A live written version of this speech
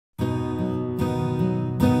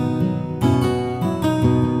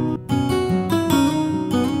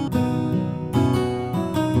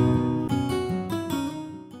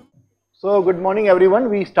So good morning everyone.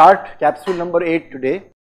 We start capsule number 8 today,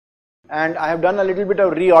 and I have done a little bit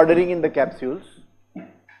of reordering in the capsules,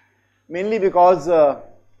 mainly because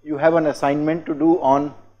you have an assignment to do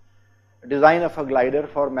on design of a glider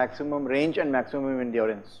for maximum range and maximum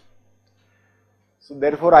endurance. So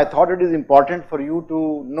therefore I thought it is important for you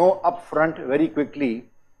to know upfront very quickly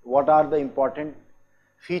what are the important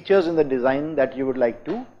features in the design that you would like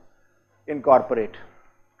to incorporate.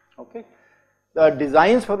 Okay. The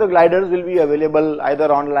designs for the gliders will be available either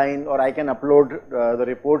online, or I can upload the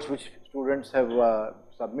reports which students have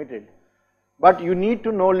submitted. But you need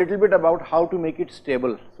to know a little bit about how to make it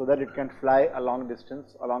stable so that it can fly a long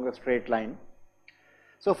distance along a straight line.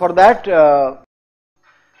 So for that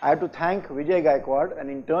I have to thank Vijay Gaikwad, an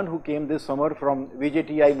intern who came this summer from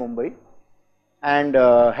VJTI Mumbai, and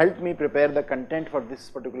helped me prepare the content for this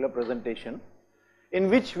particular presentation, in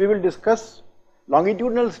which we will discuss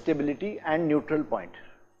longitudinal stability and neutral point,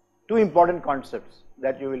 two important concepts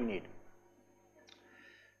that you will need.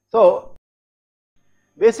 So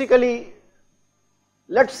basically,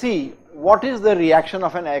 let's see what is the reaction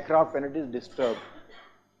of an aircraft when it is disturbed.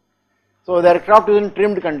 So the aircraft is in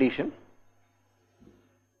trimmed condition,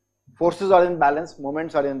 forces are in balance,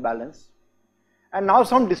 moments are in balance, and now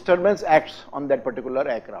some disturbance acts on that particular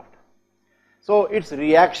aircraft. So its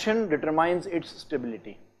reaction determines its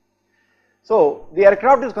stability. So the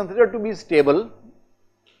aircraft is considered to be stable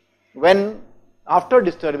when, after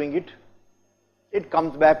disturbing it, it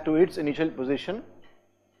comes back to its initial position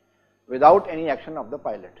without any action of the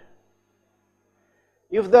pilot.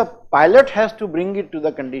 If the pilot has to bring it to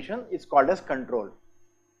the condition, it's called as control.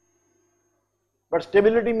 But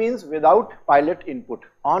stability means without pilot input,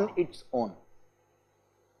 on its own.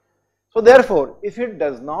 So therefore, if it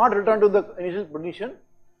does not return to the initial position,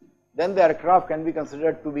 then the aircraft can be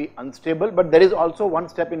considered to be unstable, but there is also one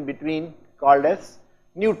step in between called as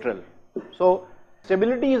neutral. So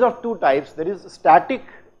stability is of two types. There is static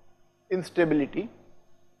instability,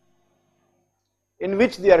 in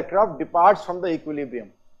which the aircraft departs from the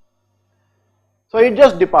equilibrium. So it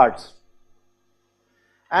just departs.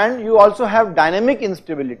 And you also have dynamic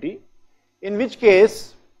instability, in which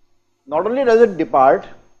case not only does it depart,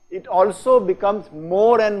 it also becomes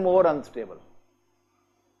more and more unstable.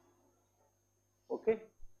 Okay.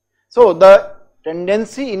 So the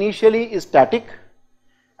tendency initially is static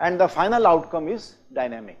and the final outcome is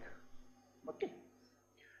dynamic. Okay.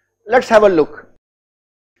 Let's have a look.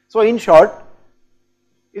 So in short,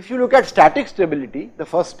 if you look at static stability, the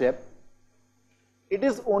first step, it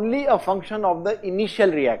is only a function of the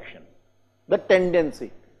initial reaction, the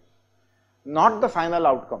tendency, not the final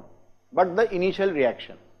outcome, but the initial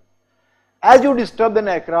reaction. As you disturb an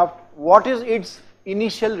aircraft, what is its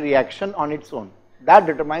initial reaction on its own? That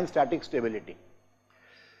determines static stability.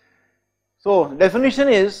 So definition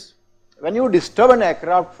is, when you disturb an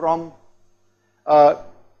aircraft from a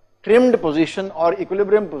trimmed position or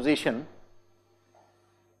equilibrium position,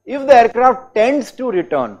 if the aircraft tends to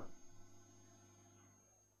return,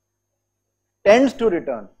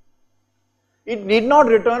 it need not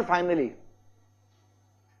return finally,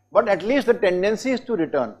 but at least the tendency is to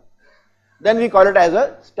return, then we call it as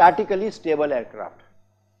a statically stable aircraft.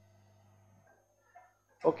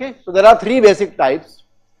 Okay, so there are three basic types.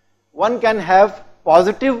 One can have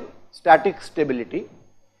positive static stability,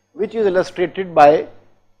 which is illustrated by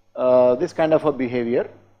this kind of a behavior.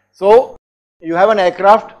 So you have an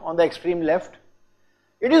aircraft on the extreme left,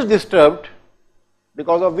 it is disturbed,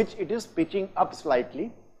 because of which it is pitching up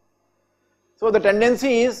slightly. So the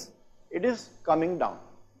tendency is it is coming down.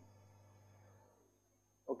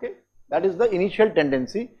 Okay, that is the initial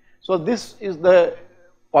tendency. So this is the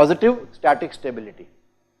positive static stability.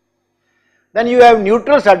 Then you have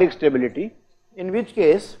neutral static stability, in which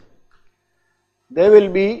case there will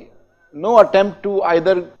be no attempt to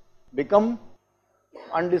either become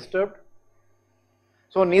undisturbed.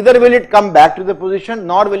 So neither will it come back to the position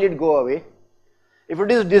nor will it go away. If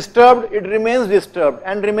it is disturbed, it remains disturbed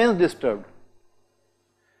and remains disturbed.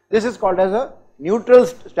 This is called as a neutral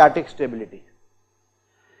static stability.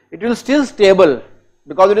 It will still stable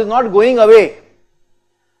because it is not going away.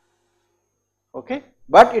 Okay,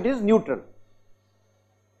 but it is neutral.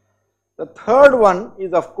 The third one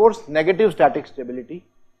is of course negative static stability.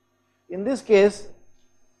 In this case,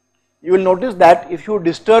 you will notice that if you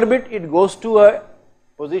disturb it, it goes to a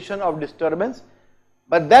position of disturbance,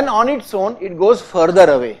 but then on its own it goes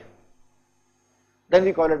further away. Then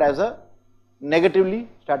we call it as a negatively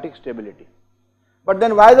static stability. But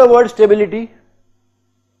then why the word stability?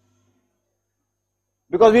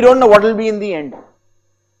 Because we don't know what will be in the end.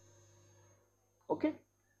 Okay,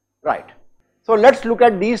 right. So let's look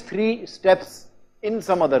at these three steps in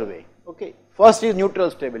some other way. Okay, first is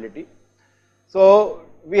neutral stability. So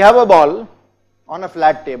we have a ball on a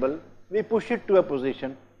flat table, we push it to a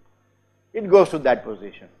position, it goes to that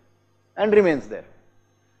position and remains there.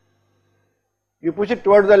 You push it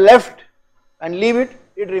towards the left and leave it,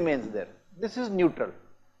 it remains there. This is neutral.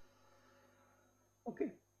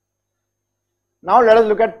 Okay. Now let us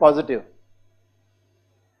look at positive.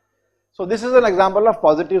 So this is an example of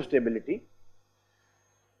positive stability.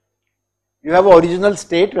 You have an original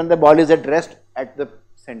state when the ball is at rest at the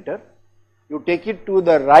center. You take it to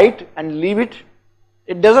the right and leave it.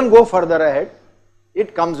 It doesn't go further ahead.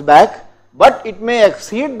 It comes back, but it may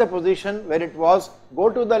exceed the position where it was, go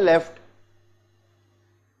to the left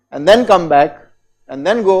and then come back and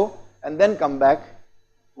then go and then come back.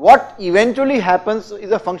 What eventually happens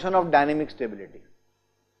is a function of dynamic stability.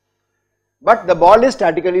 But the ball is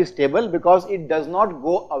statically stable because it does not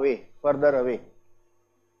go away, further away.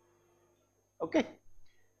 Okay.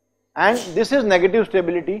 And this is negative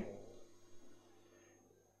stability.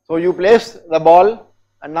 So you place the ball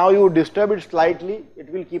and now you disturb it slightly,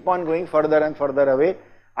 it will keep on going further and further away,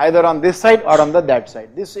 either on this side or on that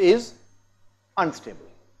side. This is unstable.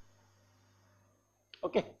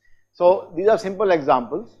 Okay. So these are simple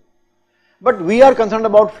examples, but we are concerned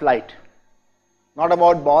about flight, not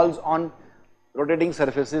about balls on rotating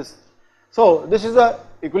surfaces. So this is a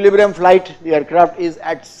equilibrium flight. The aircraft is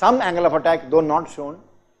at some angle of attack, though not shown,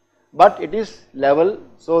 but it is level.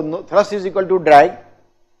 So no, thrust is equal to drag,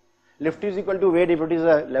 lift is equal to weight if it is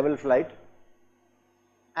a level flight,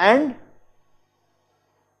 and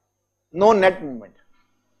no net movement.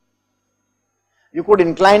 You could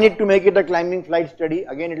incline it to make it a climbing flight steady,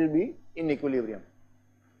 again it will be in equilibrium.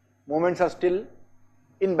 Moments are still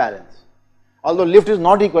in balance. Although lift is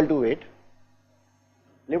not equal to weight,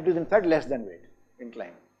 lift is in fact less than weight,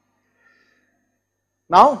 incline.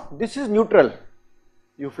 Now this is neutral.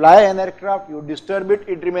 You fly an aircraft, you disturb it,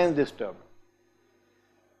 it remains disturbed.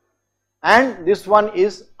 And this one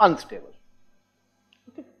is unstable.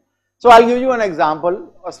 Okay. So I will give you an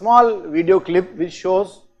example, a small video clip which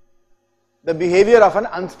shows the behavior of an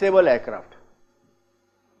unstable aircraft.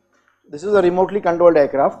 This is a remotely controlled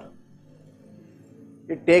aircraft.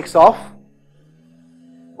 It takes off,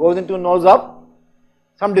 goes into nose up,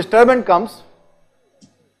 some disturbance comes,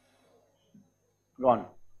 gone.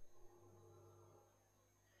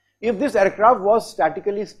 If this aircraft was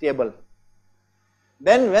statically stable,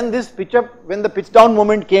 then when the pitch down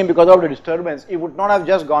moment came because of the disturbance, it would not have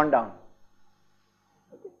just gone down.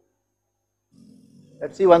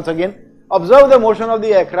 Let's see once again. Observe the motion of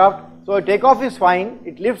the aircraft. So takeoff is fine,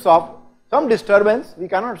 it lifts off, some disturbance we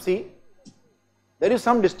cannot see, there is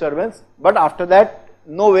some disturbance, but after that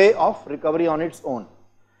no way of recovery on its own.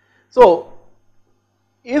 So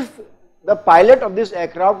if the pilot of this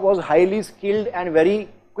aircraft was highly skilled and very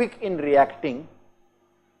quick in reacting,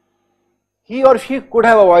 he or she could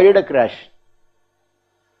have avoided a crash.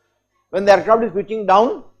 When the aircraft is pitching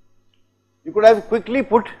down, you could have quickly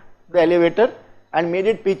put the elevator and made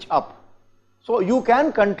it pitch up. So you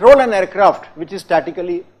can control an aircraft which is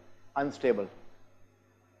statically unstable.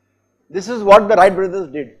 This is what the Wright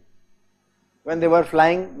brothers did when they were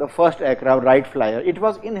flying the first aircraft, Wright Flyer. It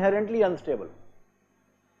was inherently unstable,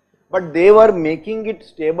 but they were making it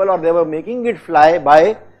stable, or they were making it fly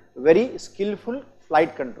by very skillful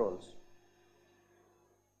flight controls.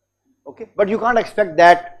 Okay, but you can't expect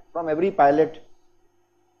that from every pilot,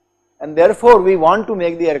 and therefore we want to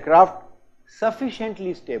make the aircraft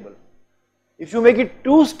sufficiently stable. If you make it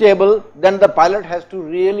too stable, then the pilot has to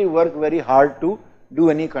really work very hard to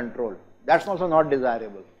do any control. That's also not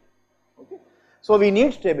desirable. Okay? So we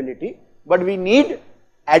need stability, but we need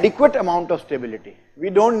adequate amount of stability.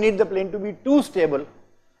 We don't need the plane to be too stable,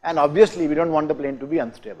 and obviously we don't want the plane to be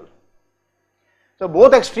unstable. So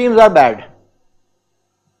both extremes are bad.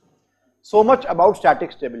 So much about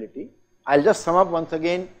static stability. I'll just sum up once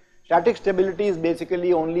again. Static stability is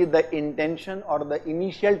basically only the intention or the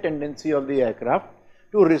initial tendency of the aircraft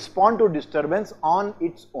to respond to disturbance on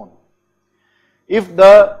its own. If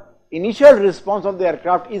the initial response of the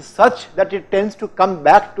aircraft is such that it tends to come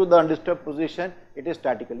back to the undisturbed position, it is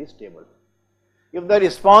statically stable. If the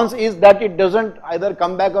response is that it doesn't either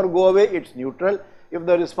come back or go away, it's neutral. If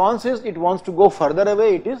the response is it wants to go further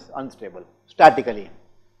away, it is unstable, statically.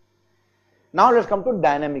 Now let's come to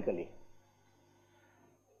dynamically.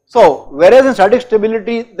 So, whereas in static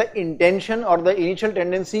stability, the intention or the initial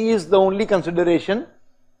tendency is the only consideration,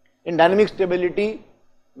 in dynamic stability,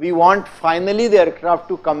 we want finally the aircraft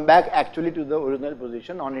to come back actually to the original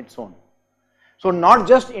position on its own. So, not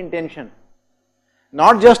just intention,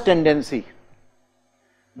 not just tendency,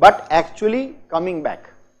 but actually coming back.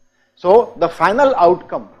 So, the final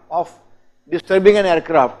outcome of disturbing an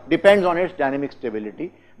aircraft depends on its dynamic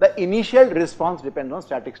stability. The initial response depends on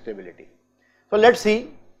static stability. So let's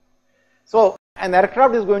see. So an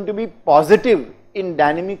aircraft is going to be positive in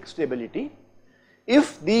dynamic stability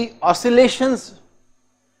if the oscillations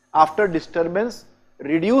after disturbance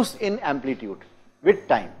reduce in amplitude with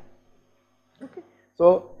time. Okay.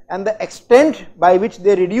 So, and the extent by which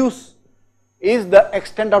they reduce is the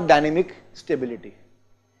extent of dynamic stability.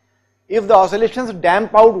 If the oscillations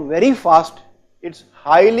damp out very fast, it's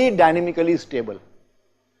highly dynamically stable.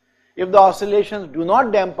 If the oscillations do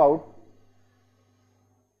not damp out,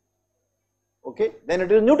 okay, then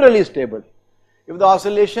it is neutrally stable. If the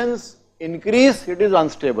oscillations increase, it is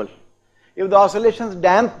unstable. If the oscillations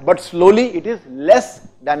damp but slowly, it is less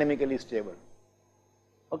dynamically stable.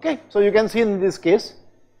 Okay, so you can see in this case,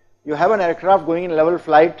 you have an aircraft going in level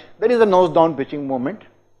flight, there is a nose down pitching moment.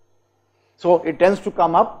 So it tends to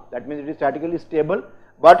come up, that means it is statically stable,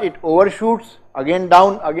 but it overshoots, again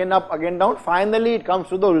down, again up, again down, finally it comes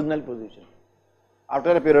to the original position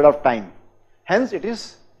after a period of time. Hence it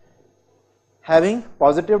is having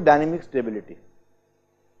positive dynamic stability.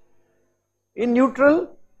 In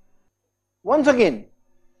neutral, once again,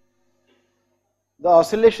 the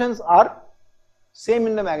oscillations are same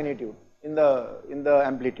in the magnitude, in the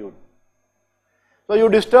amplitude. So you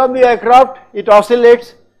disturb the aircraft, it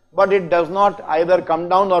oscillates, but it does not either come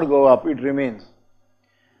down or go up, it remains.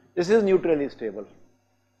 This is neutrally stable.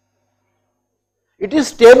 It is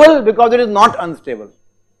stable because it is not unstable.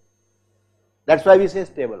 That's why we say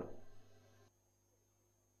stable.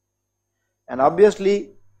 And obviously,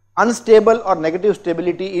 unstable or negative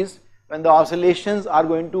stability is when the oscillations are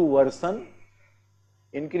going to worsen,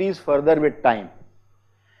 increase further with time.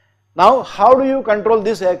 Now, how do you control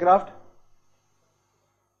this aircraft?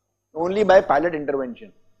 Only by pilot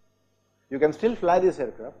intervention. You can still fly this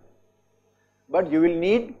aircraft, but you will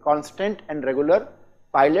need constant and regular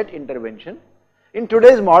pilot intervention. In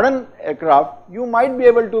today's modern aircraft, you might be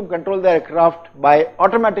able to control the aircraft by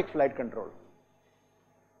automatic flight control,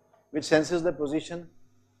 which senses the position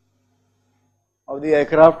of the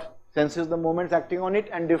aircraft, senses the moments acting on it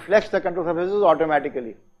and deflects the control surfaces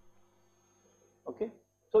automatically. Okay,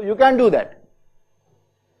 so you can do that.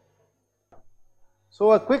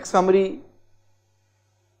 So a quick summary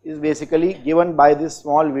is basically given by this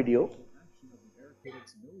small video.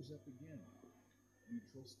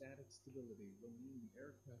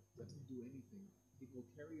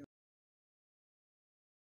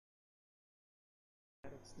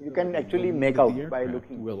 You can actually make out by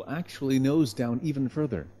looking. Will actually nose down even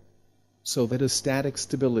further. So that is static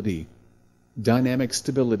stability. Dynamic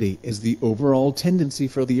stability is the overall tendency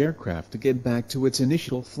for the aircraft to get back to its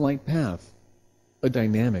initial flight path. A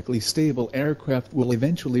dynamically stable aircraft will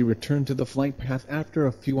eventually return to the flight path after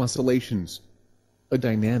a few oscillations. A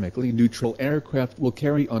dynamically neutral aircraft will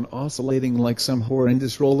carry on oscillating like some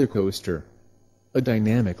horrendous roller coaster. A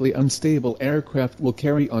dynamically unstable aircraft will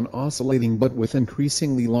carry on oscillating but with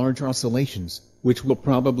increasingly large oscillations, which will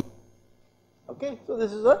probably... Okay, so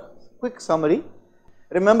this is a quick summary.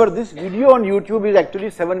 Remember, this video on YouTube is actually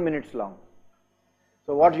 7 minutes long.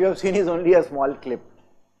 So what you have seen is only a small clip.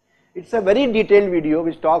 It's a very detailed video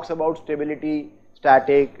which talks about stability,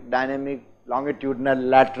 static, dynamic, longitudinal,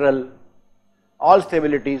 lateral, all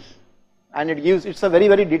stabilities, and it's a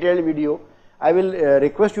very detailed video. I will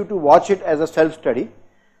request you to watch it as a self-study,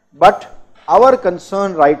 but our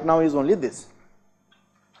concern right now is only this.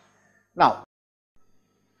 Now,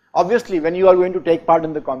 obviously when you are going to take part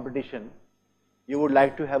in the competition, you would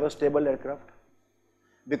like to have a stable aircraft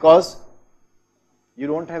because you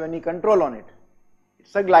don't have any control on it.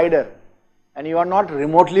 It's a glider and you are not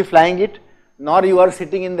remotely flying it, nor you are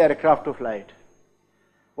sitting in the aircraft to fly it.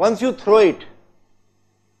 Once you throw it,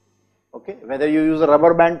 okay, whether you use a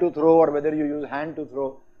rubber band to throw or whether you use hand to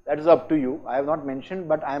throw, that is up to you. I have not mentioned,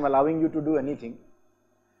 but I am allowing you to do anything.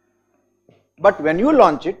 But when you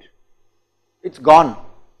launch it, it's gone.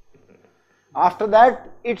 After that,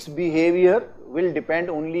 its behavior will depend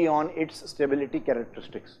only on its stability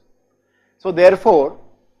characteristics. So therefore,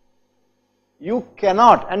 you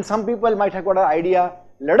cannot, and some people might have got an idea,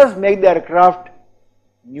 let us make the aircraft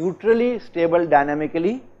neutrally stable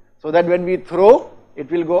dynamically so that when we throw, it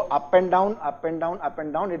will go up and down, up and down, up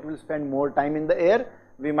and down. It will spend more time in the air.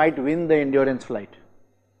 We might win the endurance flight.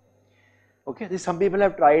 Okay, some people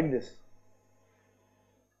have tried this.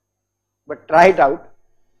 But try it out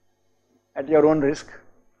at your own risk,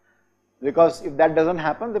 because if that doesn't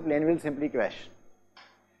happen, the plane will simply crash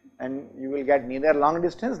and you will get neither long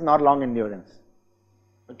distance nor long endurance.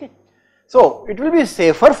 Okay, so it will be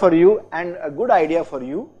safer for you and a good idea for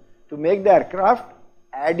you to make the aircraft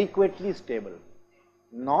adequately stable.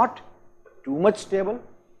 not too much stable.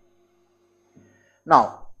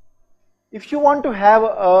 Now, if you want to have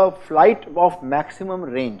a flight of maximum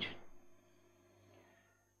range,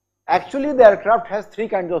 actually the aircraft has three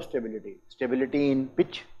kinds of stability: stability in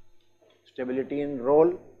pitch, stability in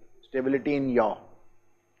roll, stability in yaw.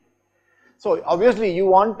 So obviously you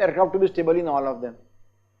want aircraft to be stable in all of them.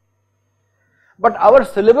 But our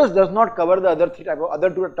syllabus does not cover the other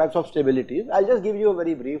two types of stabilities. I'll just give you a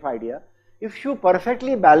very brief idea. If you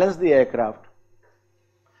perfectly balance the aircraft,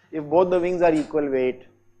 if both the wings are equal weight,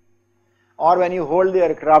 or when you hold the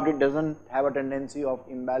aircraft it doesn't have a tendency of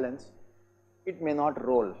imbalance, it may not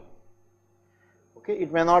roll. Okay,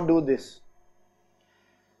 it may not do this.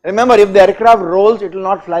 Remember, if the aircraft rolls, it will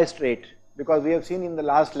not fly straight, because we have seen in the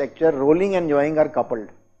last lecture rolling and yawing are coupled.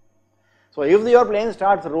 So if your plane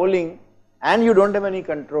starts rolling and you don't have any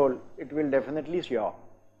control, it will definitely yaw.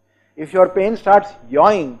 If your plane starts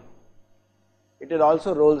yawing, it will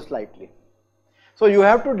also roll slightly. So you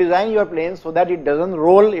have to design your plane so that it doesn't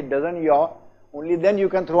roll, it doesn't yaw. Only then you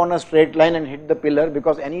can throw on a straight line and hit the pillar,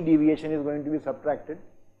 because any deviation is going to be subtracted.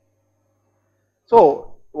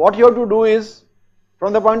 So what you have to do is,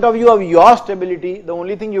 from the point of view of yaw stability, the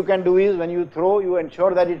only thing you can do is when you throw, you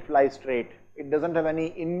ensure that it flies straight. It doesn't have any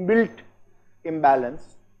inbuilt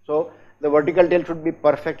imbalance. So the vertical tail should be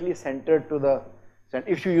perfectly centered to the center.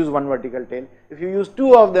 If you use one vertical tail, if you use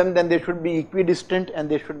two of them, then they should be equidistant and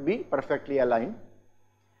they should be perfectly aligned.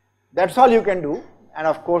 That's all you can do, and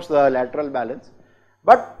of course the lateral balance.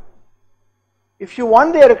 But if you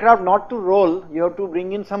want the aircraft not to roll, you have to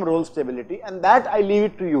bring in some roll stability, and that I leave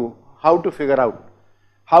it to you how to figure out,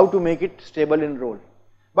 how to make it stable in roll.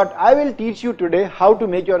 But I will teach you today how to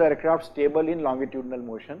make your aircraft stable in longitudinal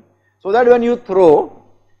motion, so that when you throw,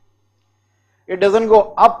 it doesn't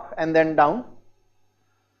go up and then down,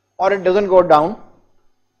 or it doesn't go down,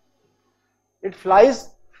 it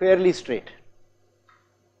flies fairly straight.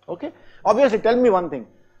 Okay? Obviously, tell me one thing,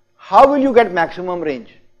 how will you get maximum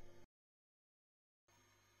range?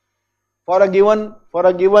 For a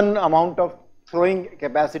given amount of throwing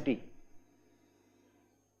capacity.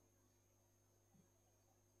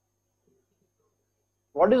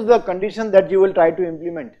 What is the condition that you will try to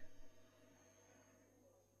implement?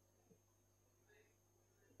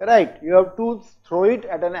 Right, you have to throw it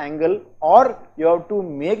at an angle, or you have to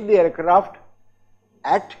make the aircraft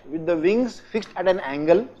with the wings fixed at an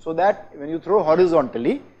angle, so that when you throw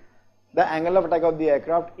horizontally, the angle of attack of the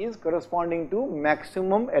aircraft is corresponding to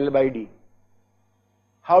maximum L by D.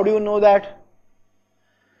 How do you know that?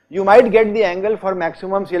 You might get the angle for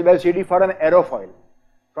maximum CL by CD for an aerofoil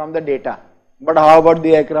from the data, but how about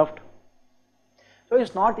the aircraft? So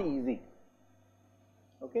it's not easy.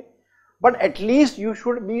 Okay, but at least you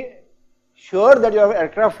should be sure that your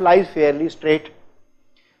aircraft flies fairly straight.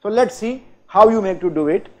 So let's see how you make to do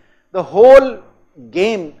it. The whole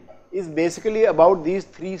game is basically about these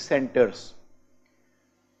three centers.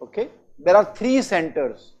 Okay, there are three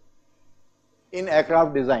centers in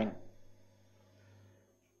aircraft design,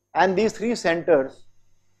 and these three centers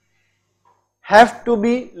have to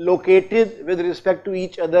be located with respect to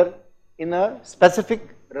each other in a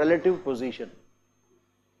specific relative position.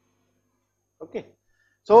 Okay,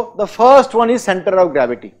 so the first one is center of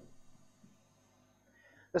gravity.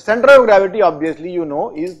 The center of gravity, obviously you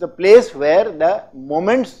know, is the place where the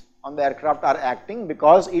moments on the aircraft are acting,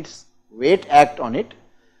 because its weight act on it.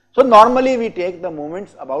 So normally we take the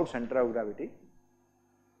moments about center of gravity.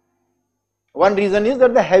 One reason is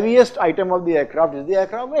that the heaviest item of the aircraft is the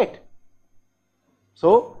aircraft weight.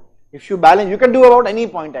 So if you balance, you can do about any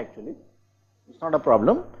point actually, it's not a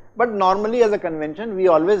problem, but normally as a convention we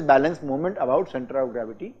always balance moment about center of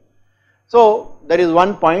gravity. So there is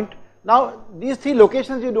one point. Now these three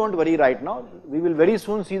locations you don't worry right now, we will very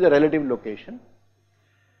soon see the relative location.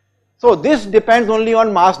 So this depends only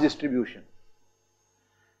on mass distribution.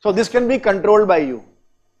 So this can be controlled by you.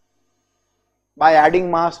 By adding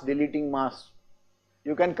mass, deleting mass,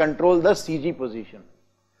 you can control the CG position.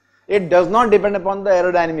 It does not depend upon the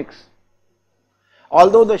aerodynamics.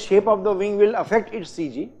 Although the shape of the wing will affect its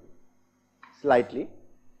CG slightly.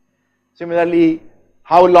 Similarly,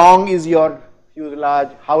 how long is your fuselage,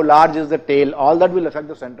 how large is the tail, all that will affect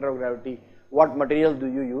the center of gravity, what materials do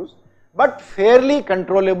you use, but fairly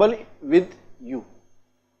controllable with you.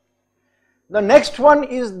 The next one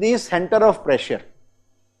is the center of pressure.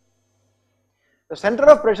 The center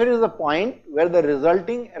of pressure is the point where the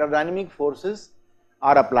resulting aerodynamic forces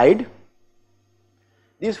are applied.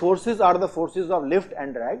 These forces are the forces of lift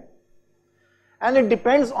and drag, and it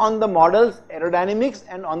depends on the model's aerodynamics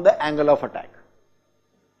and on the angle of attack.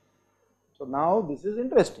 So now this is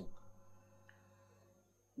interesting.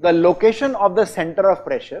 the location of the center of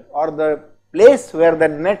pressure or the place where the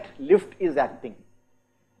net lift is acting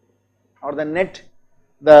or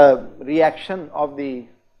the reaction of the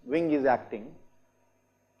wing is acting,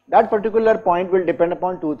 that particular point will depend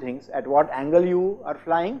upon two things: at what angle you are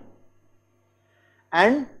flying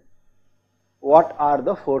and what are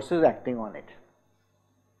the forces acting on it.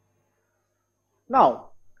 Now,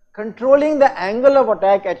 controlling the angle of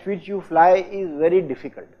attack at which you fly is very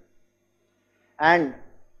difficult, and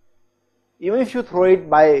even if you throw it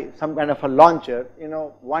by some kind of a launcher,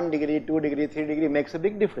 1 degree, 2 degree, 3 degree makes a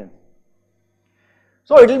big difference.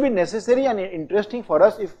 So it will be necessary and interesting for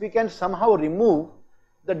us if we can somehow remove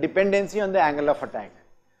the dependency on the angle of attack.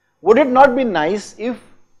 Would it not be nice if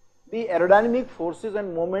the aerodynamic forces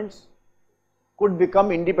and moments could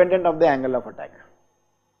become independent of the angle of attack?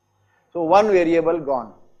 So one variable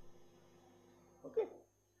gone. Okay.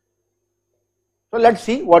 So let's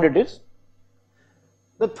see what it is.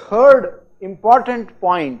 The third important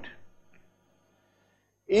point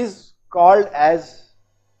is called as,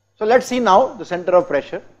 so let's see now the center of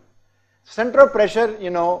pressure. Center of pressure,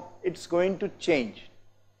 it's going to change.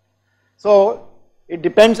 So it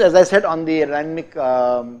depends, as I said, on the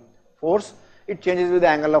aerodynamic force. It changes with the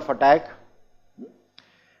angle of attack.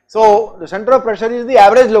 So the center of pressure is the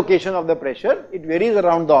average location of the pressure. It varies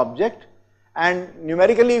around the object, and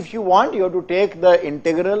numerically, if you want, you have to take the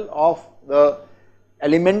integral of the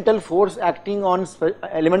elemental force acting on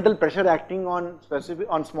elemental pressure acting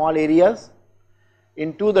on small areas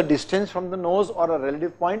into the distance from the nose or a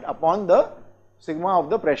relative point upon the sigma of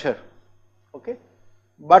the pressure. Okay,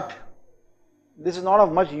 but this is not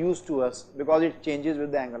of much use to us because it changes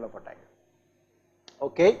with the angle of attack.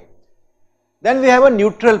 Okay, then we have a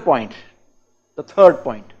neutral point, the third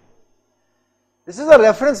point. This is a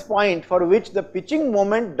reference point for which the pitching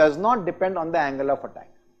moment does not depend on the angle of attack,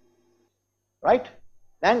 right?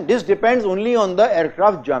 And this depends only on the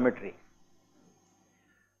aircraft geometry,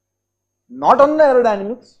 not on the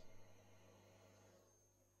aerodynamics,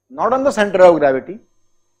 not on the center of gravity,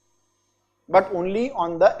 but only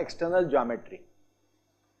on the external geometry.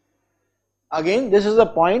 Again, this is a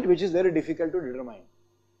point which is very difficult to determine.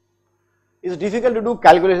 It's difficult to do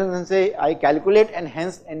calculations and say, I calculate and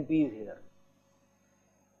hence NP is here.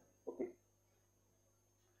 Okay.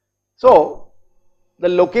 So, the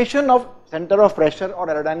location of center of pressure or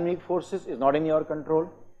aerodynamic forces is not in your control.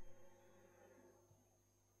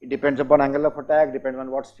 It depends upon angle of attack, depends on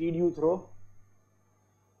what speed you throw,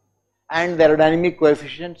 and the aerodynamic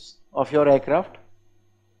coefficients of your aircraft.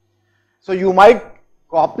 So you might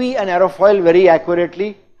copy an aerofoil very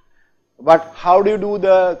accurately, but how do you do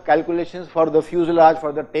the calculations for the fuselage,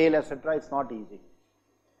 for the tail, etc.? It's not easy.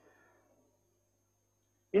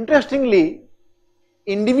 Interestingly,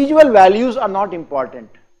 individual values are not important.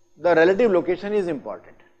 The relative location is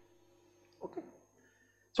important. Okay.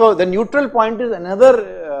 So the neutral point is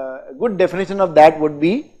another good definition of that would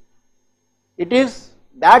be, it is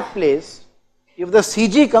that place, if the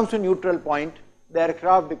CG comes to neutral point, the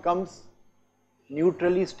aircraft becomes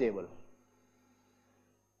neutrally stable.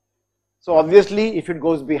 So obviously if it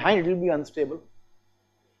goes behind, it will be unstable,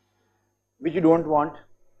 which you don't want.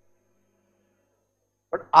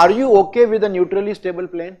 But are you okay with a neutrally stable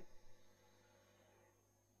plane?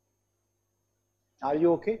 Are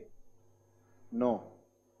you okay? No.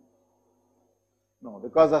 No,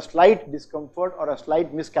 because a slight discomfort or a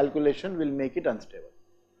slight miscalculation will make it unstable.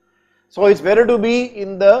 So it's better to be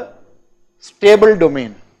in the stable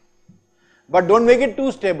domain, but don't make it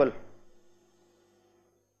too stable,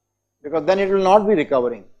 because then it will not be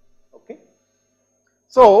recovering. Okay.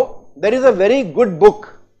 So there is a very good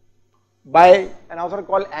book by an author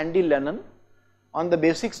called Andy Lennon on the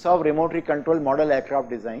basics of remotely controlled model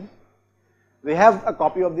aircraft design. We have a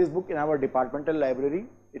copy of this book in our departmental library.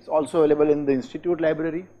 It's also available in the institute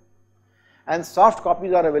library, and soft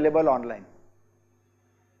copies are available online.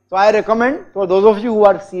 So I recommend, for those of you who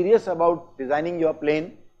are serious about designing your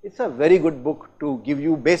plane, it's a very good book to give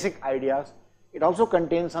you basic ideas. It also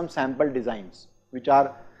contains some sample designs which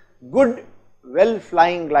are good, well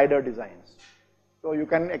flying glider designs. So you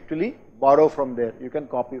can actually borrow from there, you can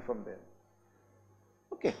copy from there.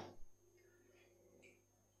 Okay.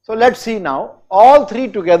 So let's see now, all three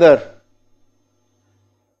together,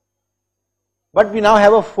 but we now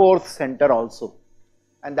have a fourth center also,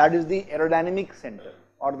 and that is the aerodynamic center,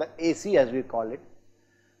 or the AC as we call it.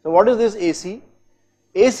 So what is this AC?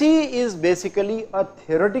 AC is basically a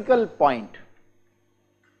theoretical point.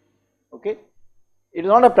 Okay, it is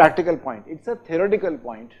not a practical point, it's a theoretical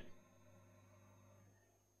point,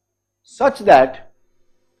 such that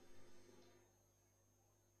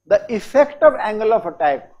the effect of angle of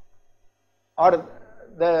attack or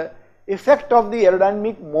the effect of the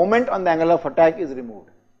aerodynamic moment on the angle of attack is removed.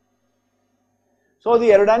 So the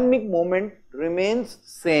aerodynamic moment remains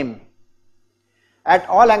same at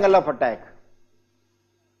all angle of attack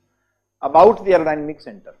about the aerodynamic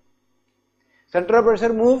center. Center of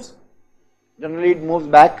pressure moves, generally it moves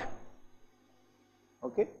back.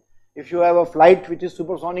 Okay. If you have a flight which is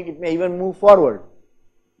supersonic, it may even move forward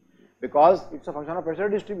because it's a function of pressure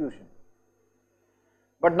distribution.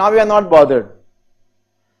 But now we are not bothered.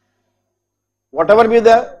 Whatever be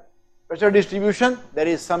the pressure distribution, there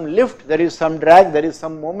is some lift, there is some drag, there is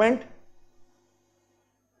some moment.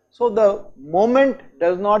 So the moment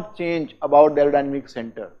does not change about the aerodynamic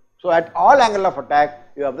center. So at all angle of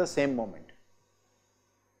attack, you have the same moment.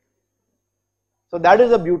 So that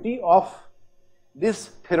is the beauty of this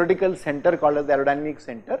theoretical center called as the aerodynamic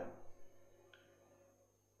center.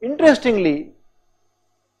 Interestingly,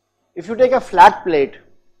 if you take a flat plate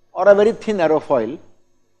or a very thin aerofoil,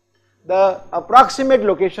 the approximate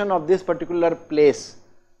location of this particular place,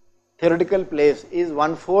 theoretical place, is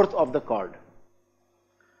 1/4 of the chord.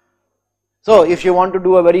 So if you want to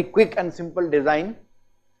do a very quick and simple design,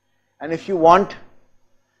 and if you want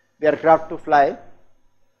the aircraft to fly,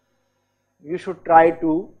 you should try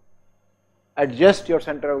to adjust your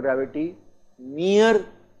center of gravity near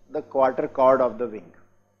the quarter chord of the wing,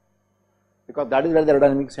 because that is where the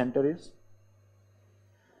aerodynamic center is.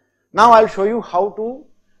 Now I will show you how to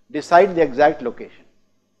decide the exact location.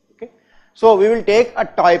 Okay. So we will take a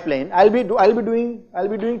toy plane. I'll be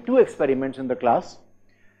doing two experiments in the class.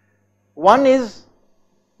 One is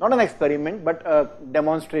not an experiment but a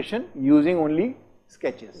demonstration using only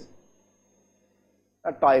sketches.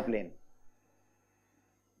 A toy plane.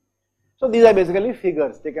 So these are basically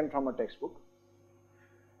figures taken from a textbook.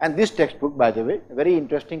 And this textbook, by the way, a very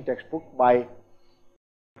interesting textbook by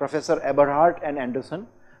Professor Eberhardt and Anderson.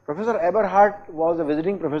 Professor Eberhardt was a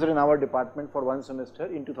visiting professor in our department for one semester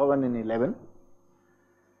in 2011.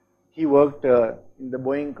 He worked in the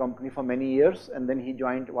Boeing company for many years, and then he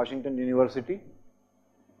joined Washington University,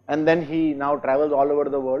 and then he now travels all over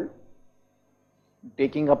the world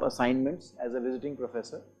taking up assignments as a visiting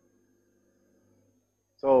professor.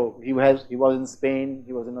 So he was in Spain,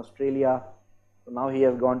 he was in Australia, so now he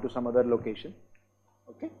has gone to some other location.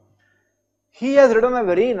 Okay. He has written a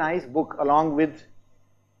very nice book along with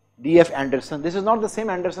D.F. Anderson. This is not the same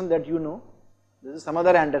Anderson that you know, this is some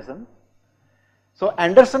other Anderson. So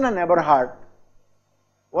Anderson and Eberhardt,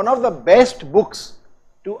 one of the best books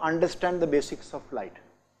to understand the basics of flight.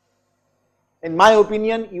 In my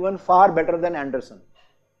opinion, even far better than Anderson.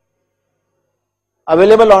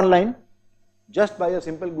 Available online just by a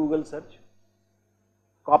simple Google search.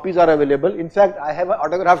 Copies are available. In fact, I have an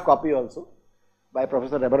autographed copy also by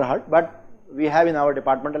Professor Eberhardt, but we have in our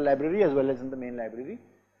departmental library as well as in the main library.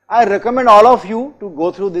 I recommend all of you to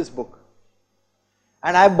go through this book,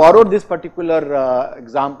 and I have borrowed this particular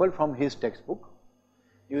example from his textbook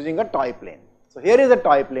using a toy plane. So here is a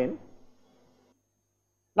toy plane.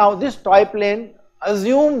 Now this toy plane,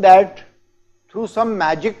 assume that through some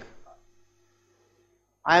magic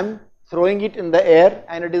I am throwing it in the air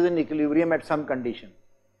and it is in equilibrium at some condition.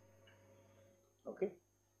 Okay.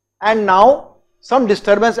 And now some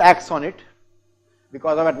disturbance acts on it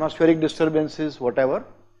because of atmospheric disturbances, whatever.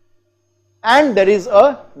 And there is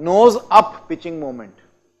a nose up pitching moment.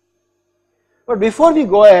 But before we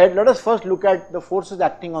go ahead, let us first look at the forces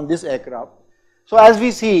acting on this aircraft. So as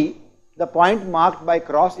we see, the point marked by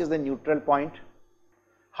cross is the neutral point.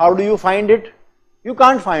 How do you find it? You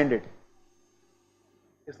can't find it.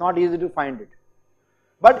 It's not easy to find it,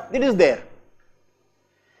 but it is there.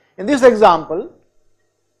 In this example,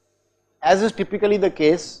 as is typically the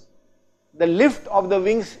case, the lift of the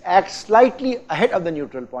wings acts slightly ahead of the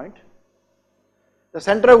neutral point. The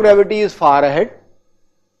center of gravity is far ahead.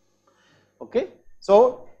 Okay,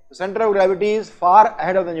 so the center of gravity is far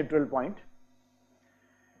ahead of the neutral point.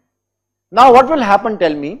 Now what will happen,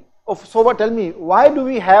 tell me? Tell me, why do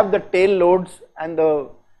we have the tail loads and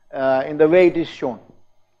in the way it is shown?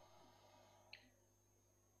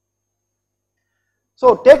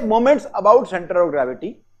 So take moments about center of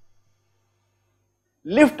gravity.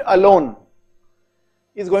 Lift alone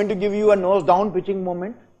is going to give you a nose down pitching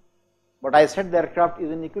moment, but I said the aircraft is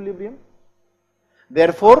in equilibrium.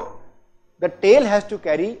 Therefore, the tail has to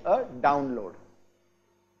carry a down load.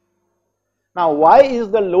 Now why is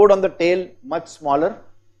the load on the tail much smaller?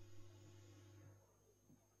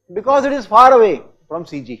 Because it is far away from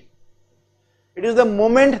CG. It is the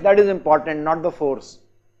moment that is important, not the force,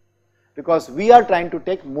 because we are trying to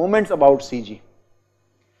take moments about CG.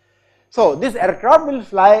 So this aircraft will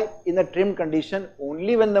fly in a trim condition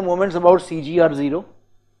only when the moments about CG are 0.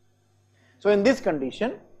 So in this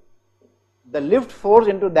condition, the lift force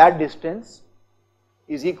into that distance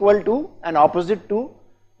is equal to and opposite to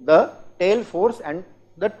the tail force and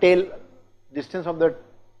the tail distance of the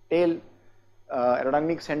tail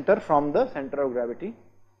aerodynamic center from the center of gravity.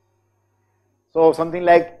 So something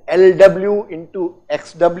like LW into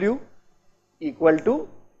XW equal to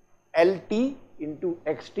LT into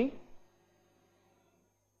XT,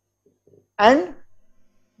 and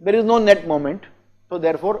there is no net moment. So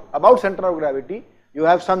therefore about center of gravity you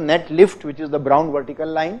have some net lift, which is the brown vertical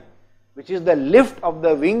line, which is the lift of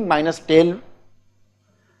the wing minus tail,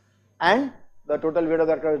 and the total weight of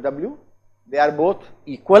the aircraft is W. They are both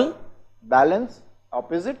equal, balanced,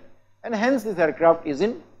 opposite, and hence this aircraft is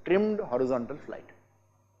in trimmed horizontal flight.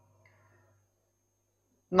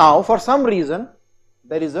 Now for some reason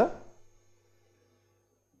there is a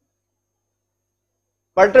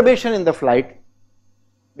perturbation in the flight,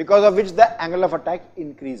 because of which the angle of attack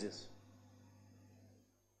increases.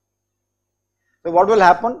 So what will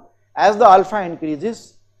happen as the alpha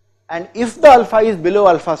increases, and if the alpha is below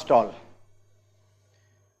alpha stall,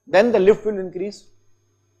 then the lift will increase.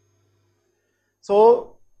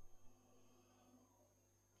 So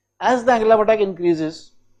as the angle of attack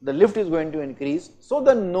increases, the lift is going to increase. So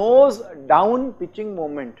the nose down pitching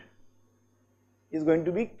moment is going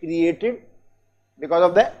to be created because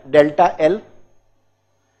of the delta L.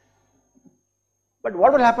 But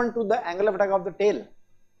what will happen to the angle of attack of the tail?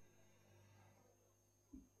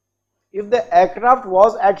 If the aircraft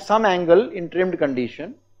was at some angle in trimmed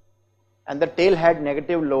condition and the tail had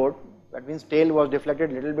negative load, that means tail was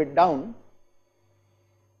deflected a little bit down,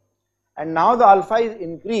 and now the alpha is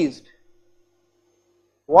increased,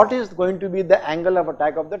 what is going to be the angle of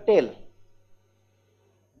attack of the tail?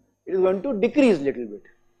 It is going to decrease little bit.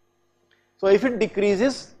 So if it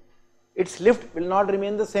decreases, its lift will not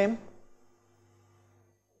remain the same.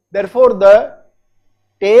 Therefore the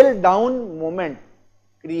tail down moment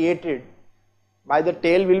created by the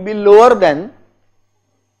tail will be lower than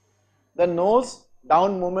the nose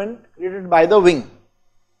down moment created by the wing.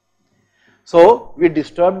 So we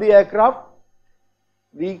disturbed the aircraft,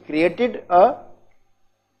 we created a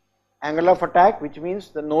angle of attack, which means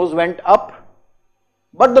the nose went up,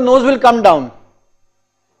 but the nose will come down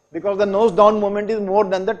because the nose down moment is more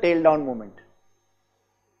than the tail down moment.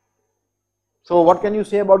 So what can you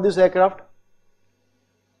say about this aircraft?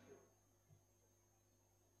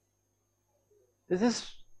 This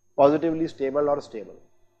is positively stable or stable,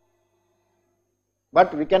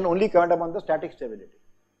 but we can only comment upon the static stability.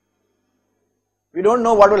 We don't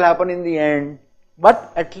know what will happen in the end,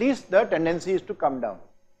 but at least the tendency is to come down.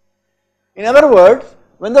 In other words,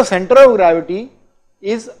 when the center of gravity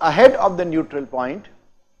is ahead of the neutral point,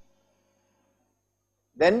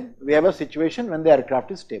 then we have a situation when the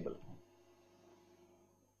aircraft is stable.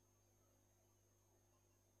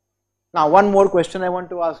 Now one more question I want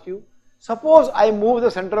to ask you. Suppose I move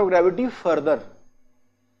the center of gravity further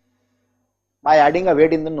by adding a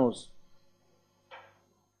weight in the nose.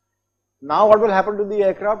 Now what will happen to the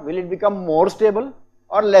aircraft? Will it become more stable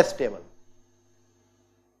or less stable?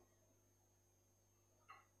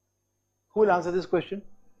 Who will answer this question?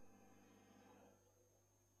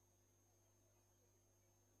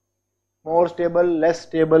 More stable, less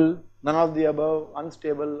stable, none of the above,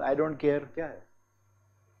 unstable, I don't care. Kya hai?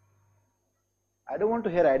 I don't want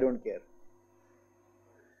to hear I don't care.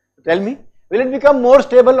 Tell me, will it become more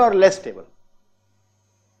stable or less stable?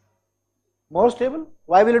 More stable?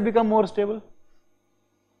 Why will it become more stable?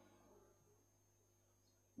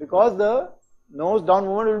 Because the nose down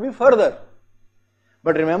movement will be further.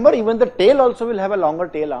 But remember, even the tail also will have a longer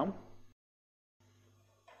tail arm.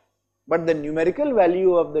 But the numerical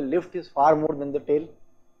value of the lift is far more than the tail.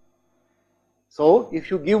 So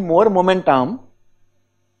if you give more momentum,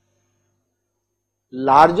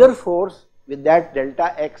 larger force with that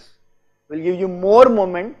delta x will give you more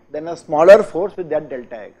moment than a smaller force with that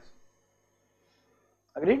delta x.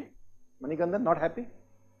 Agreed? Manikandan, not happy?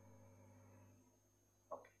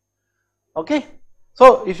 Okay.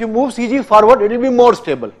 So if you move CG forward, it will be more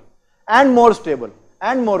stable and more stable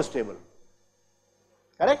and more stable.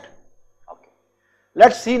 Correct? Okay.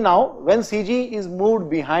 Let's see now when CG is moved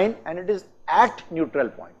behind and it is at neutral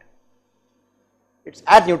point. It's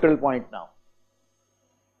at neutral point now.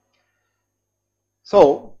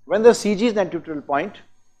 So when the CG is at neutral point,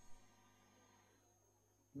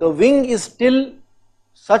 the wing is still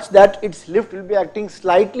such that its lift will be acting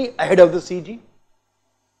slightly ahead of the CG.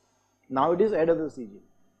 Now it is ahead of the CG,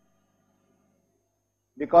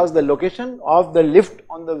 because the location of the lift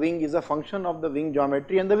on the wing is a function of the wing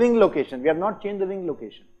geometry and the wing location. We have not changed the wing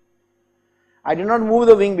location. I did not move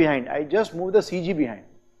the wing behind, I just moved the CG behind.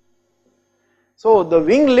 So the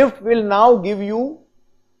wing lift will now give you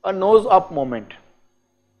a nose up moment,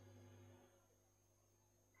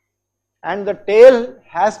 and the tail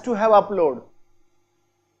has to have upload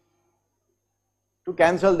to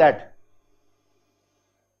cancel that,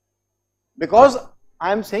 because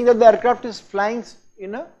I am saying that the aircraft is flying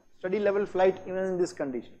in a steady level flight even in this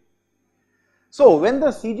condition. So when the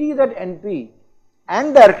CG is at NP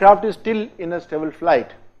and the aircraft is still in a stable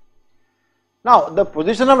flight, now the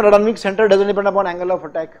position of aerodynamic center doesn't depend upon angle of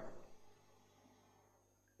attack.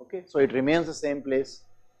 Okay, so it remains the same place.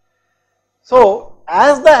 So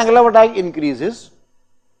as the angle of attack increases,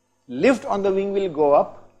 lift on the wing will go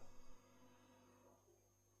up,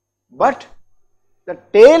 but the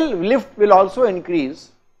tail lift will also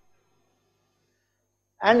increase,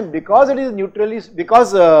 and because it is neutrally,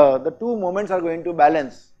 because the two moments are going to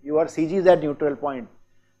balance, your CG is at neutral point,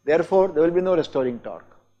 therefore there will be no restoring torque.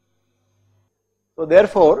 So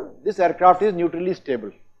therefore this aircraft is neutrally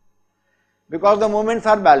stable because the moments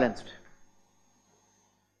are balanced.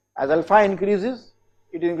 As alpha increases,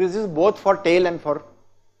 it increases both for tail and for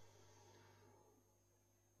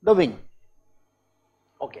the wing.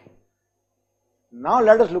 Okay. Now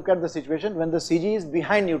let us look at the situation when the CG is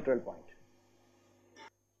behind neutral point.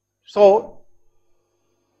 So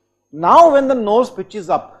now when the nose pitches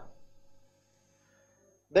up,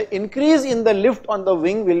 the increase in the lift on the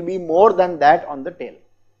wing will be more than that on the tail.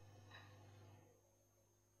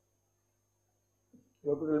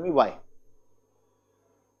 You have to tell me why.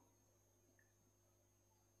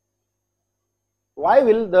 Why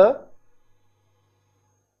will the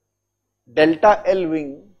delta L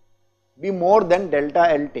wing be more than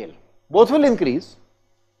delta L tail? Both will increase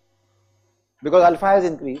because alpha has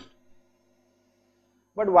increased.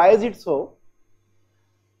 But why is it so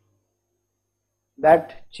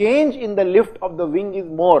that change in the lift of the wing is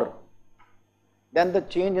more than the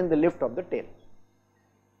change in the lift of the tail?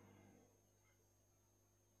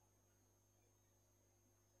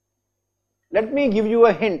 Let me give you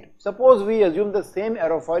a hint. Suppose we assume the same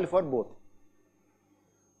aerofoil for both,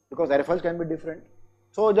 because aerofoils can be different.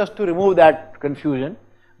 So just to remove that confusion,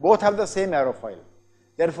 both have the same aerofoil.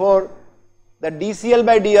 Therefore, the dCl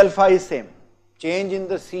by d alpha is same. Change in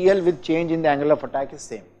the CL with change in the angle of attack is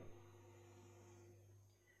same.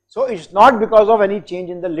 So it's not because of any change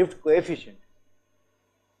in the lift coefficient.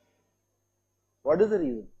 What is the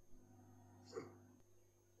reason?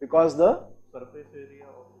 Because the surface area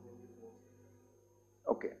of the wing is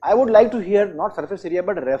more. Okay, I would like to hear not surface area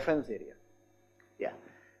but reference area. Yeah,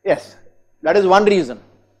 yes, that is one reason.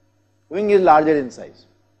 Wing is larger in size.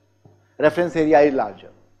 Reference area is larger.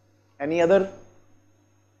 Any other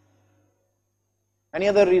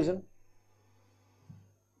reason?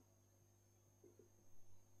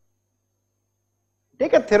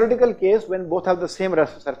 Take a theoretical case when both have the same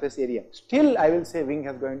surface area. Still, I will say wing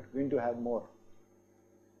is going to have more.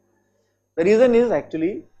 The reason is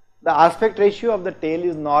actually the aspect ratio of the tail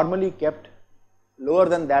is normally kept lower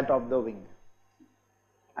than that of the wing,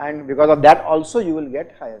 and because of that also you will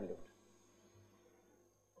get higher lift.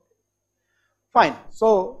 Fine.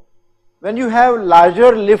 So when you have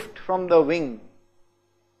larger lift from the wing,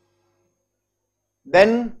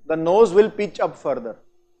 then the nose will pitch up further.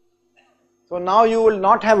 So now you will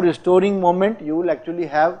not have restoring moment, you will actually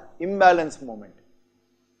have imbalance moment.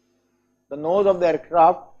 The nose of the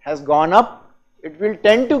aircraft has gone up, it will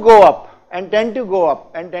tend to go up and tend to go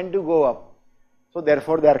up and tend to go up. So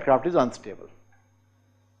therefore the aircraft is unstable.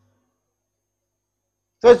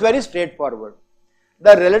 So it's very straightforward.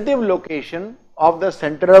 The relative location of the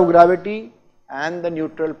center of gravity and the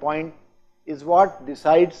neutral point is what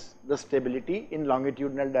decides the stability in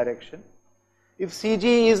longitudinal direction. If CG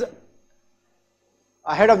is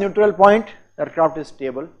ahead of neutral point, aircraft is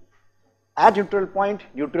stable. At neutral point,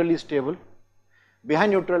 neutrally stable.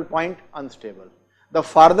 Behind neutral point, unstable. The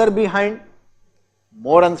farther behind,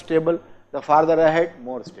 more unstable. The farther ahead,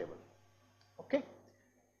 more stable. Okay.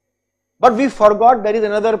 But we forgot there is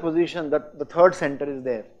another position, that the third center is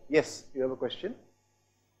there. Yes, you have a question?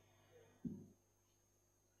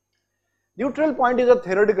 Neutral point is a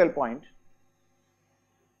theoretical point.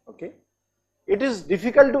 Okay. It is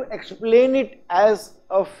difficult to explain it as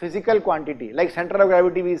a physical quantity. Like center of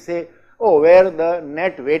gravity, we say, oh, where the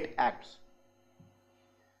net weight acts.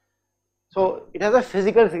 So it has a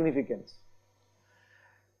physical significance.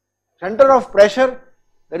 Center of pressure,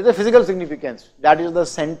 there is a physical significance. That is the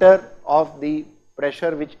center of the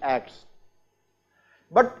pressure which acts.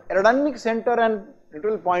 But aerodynamic center and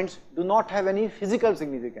neutral points do not have any physical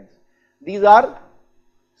significance. These are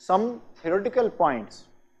some theoretical points.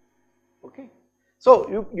 Okay.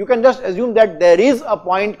 So you can just assume that there is a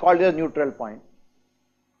point called as neutral point.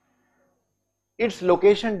 its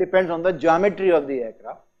location depends on the geometry of the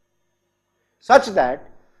aircraft, such that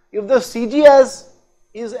if the CG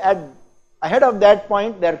is at ahead of that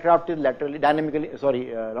point, the aircraft is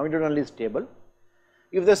longitudinally stable.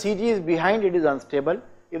 If the CG is behind, it is unstable.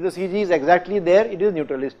 If the CG is exactly there, it is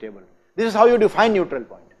neutrally stable. This is how you define neutral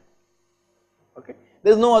point. Okay,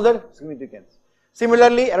 there is no other significance.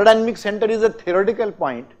 Similarly, aerodynamic center is a theoretical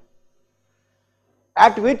point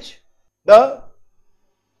at which the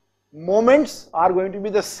moments are going to be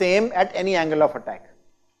the same at any angle of attack.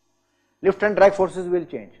 Lift and drag forces will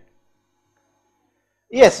change.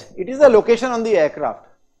 Yes, it is a location on the aircraft,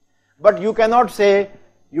 but you cannot say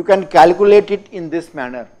you can calculate it in this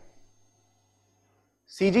manner.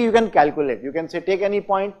 CG you can calculate, you can say take any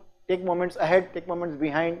point, take moments ahead, take moments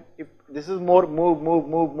behind. If this is more,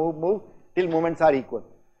 move till moments are equal.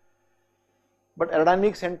 But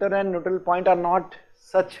aerodynamic center and neutral point are not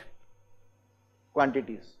such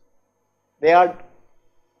quantities. They are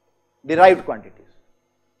derived quantities.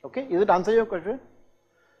 Okay, is it answer your question?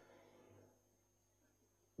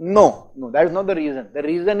 No, that is not the reason. The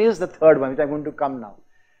reason is the third one, which I am going to come now.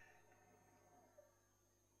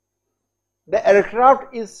 The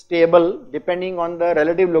aircraft is stable depending on the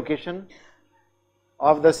relative location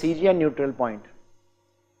of the CG and neutral point.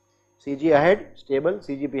 CG ahead, stable,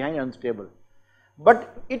 CG behind, unstable.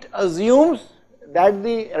 But it assumes that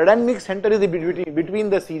the aerodynamic center is between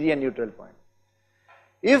the CG and neutral point.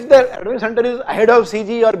 If the aerodynamic center is ahead of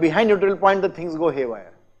CG or behind neutral point, the things go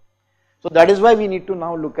haywire. So that is why we need to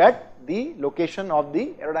now look at the location of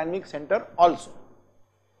the aerodynamic center also.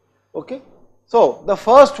 Okay. So the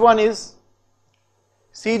first one is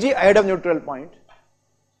CG ahead of neutral point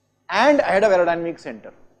and ahead of aerodynamic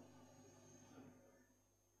center.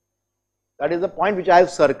 That is the point which I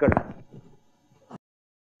have circled.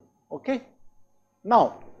 Okay.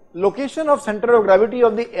 Now, location of center of gravity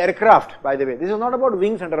of the aircraft, by the way, this is not about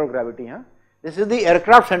wing center of gravity, huh? This is the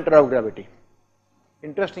aircraft center of gravity.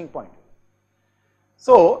 Interesting point.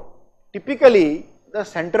 So, typically the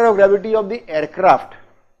center of gravity of the aircraft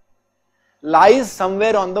lies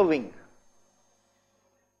somewhere on the wing.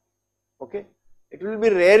 Okay. It will be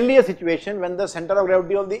rarely a situation when the center of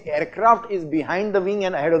gravity of the aircraft is behind the wing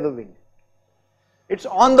and ahead of the wing. It's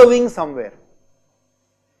on the wing somewhere.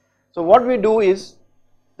 So what we do is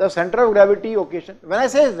the center of gravity location. When I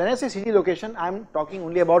say CG location, I am talking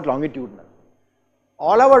only about longitudinal.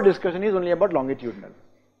 All our discussion is only about longitudinal.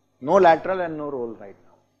 No lateral and no roll right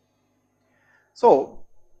now. So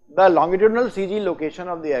the longitudinal CG location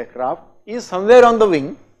of the aircraft is somewhere on the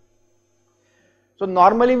wing. So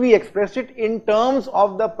normally we express it in terms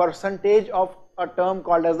of the percentage of a term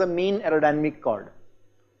called as the mean aerodynamic chord.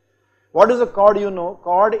 What is a chord? You know,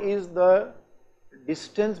 chord is the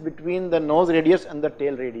distance between the nose radius and the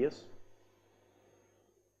tail radius,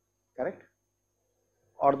 correct,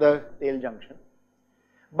 or the tail junction.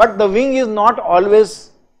 But the wing is not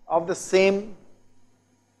always of the same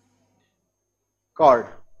chord.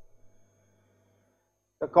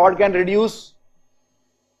 The chord can reduce,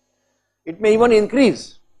 it may even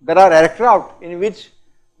increase. There are aircraft in which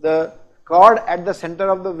the chord at the center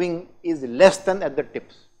of the wing is less than at the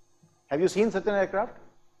tips. Have you seen such an aircraft?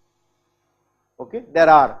 Okay, there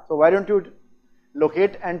are. So why don't you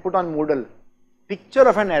locate and put on Moodle picture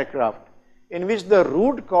of an aircraft in which the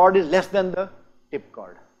root chord is less than the tip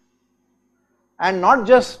chord, and not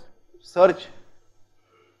just search,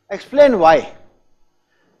 explain why.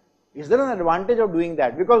 Is there an advantage of doing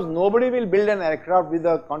that? Because nobody will build an aircraft with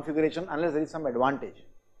a configuration unless there is some advantage.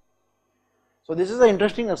 So this is an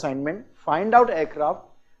interesting assignment. Find out aircraft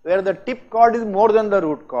where the tip chord is more than the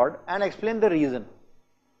root chord and explain the reason.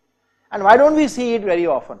 And why don't we see it very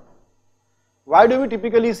often? Why do we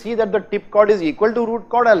typically see that the tip chord is equal to root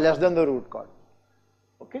chord or less than the root chord?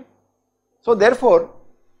 Okay. So therefore,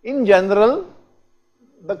 in general,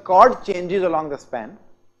 the chord changes along the span.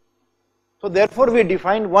 So therefore, we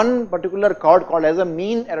define one particular chord called as a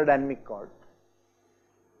mean aerodynamic chord.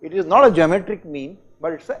 It is not a geometric mean,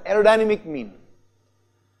 but it's an aerodynamic mean.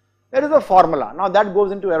 There is a formula. Now that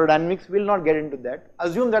goes into aerodynamics, we will not get into that.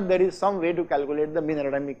 Assume that there is some way to calculate the mean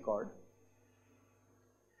aerodynamic chord.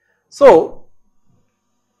 So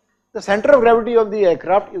the center of gravity of the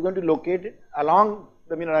aircraft is going to locate it along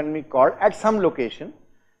the mean aerodynamic chord at some location.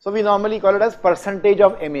 So we normally call it as percentage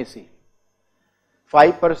of MAC.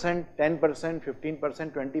 5%, 10%,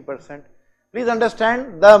 15%, 20%. Please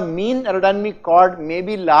understand, the mean aerodynamic chord may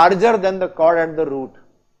be larger than the chord at the root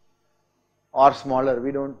or smaller,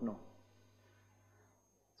 we don't know.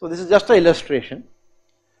 So this is just an illustration.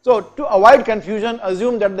 So to avoid confusion,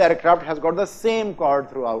 assume that the aircraft has got the same chord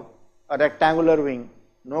throughout, a rectangular wing,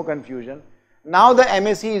 no confusion. Now the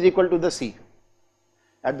MAC is equal to the C.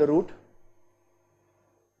 at the root.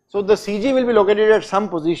 So the CG will be located at some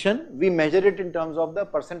position. We measure it in terms of the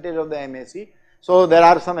percentage of the MAC. So there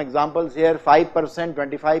are some examples here: 5%,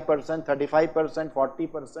 25%, 35%,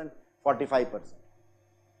 40%, 45%.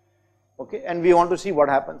 Okay, and we want to see what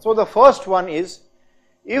happens. So the first one is,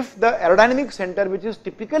 if the aerodynamic center, which is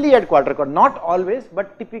typically at quarter chord, not always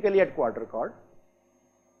but typically at quarter chord,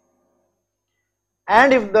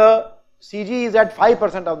 and if the CG is at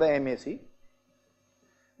 5% of the MAC,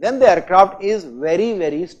 then the aircraft is very,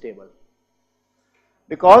 very stable,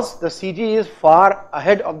 because the CG is far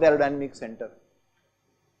ahead of the aerodynamic center.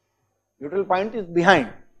 Neutral point is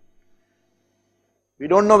behind. We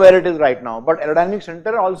don't know where it is right now, but aerodynamic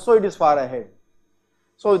center also it is far ahead.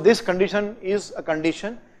 So this condition is a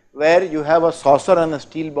condition where you have a saucer and a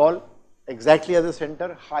steel ball exactly at the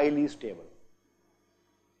center, highly stable.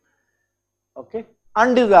 Okay,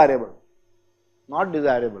 undesirable, not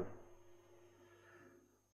desirable.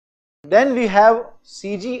 Then we have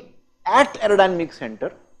CG at aerodynamic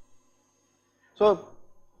center. So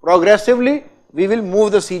progressively we will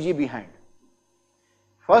move the CG behind.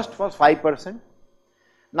 First was 5%.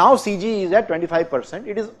 Now CG is at 25%.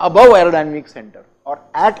 It is above aerodynamic center or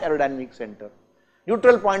at aerodynamic center.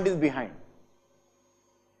 Neutral point is behind.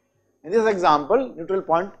 In this example, neutral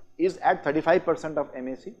point is at 35% of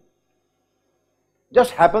MAC.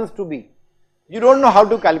 Just happens to be. You don't know how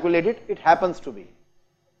to calculate it, it happens to be.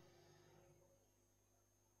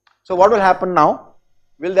 So what will happen now?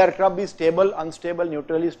 Will the aircraft be stable, unstable,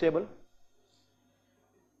 neutrally stable?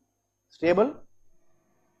 Stable?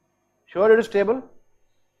 Sure it is stable.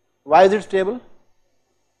 Why is it stable?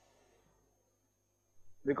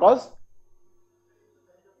 Because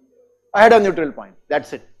ahead of neutral point,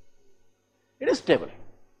 that's it. It is stable.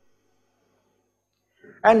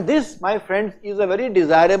 And this, my friends, is a very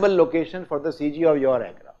desirable location for the CG of your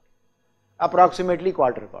aircraft, approximately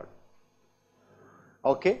quarter chord.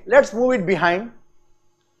 Okay, let's move it behind.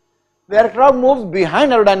 The aircraft moves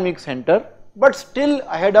behind aerodynamic center, but still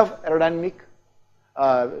ahead of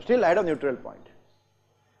neutral point.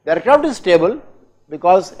 The aircraft is stable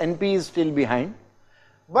because NP is still behind,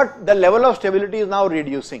 but the level of stability is now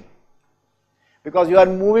reducing because you are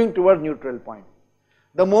moving towards neutral point.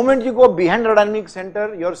 The moment you go behind aerodynamic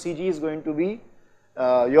center, your CG is going to be,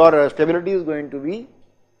 your stability is going to be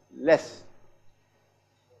less.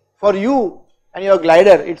 For you and your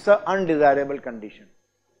glider, it's an undesirable condition.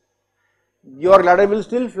 Your glider will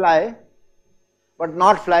still fly, but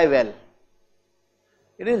not fly well.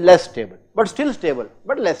 It is less stable, but still stable,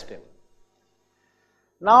 but less stable.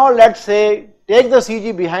 Now let's say, take the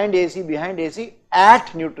CG behind AC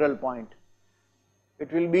at neutral point.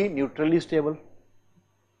 It will be neutrally stable.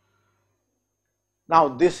 Now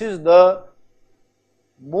this is the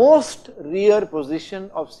most rear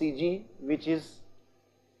position of CG which is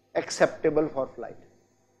acceptable for flight.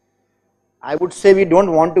 I would say we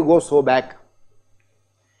don't want to go so back.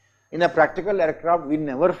 In a practical aircraft, we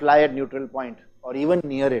never fly at neutral point or even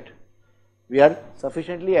near it. We are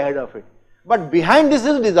sufficiently ahead of it. But behind this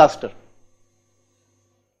is disaster.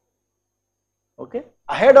 Okay?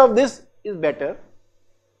 Ahead of this is better.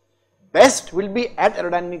 Best will be at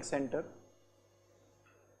aerodynamic center.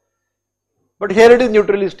 But here it is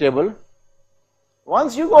neutrally stable.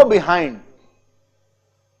 Once you go behind,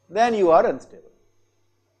 then you are unstable.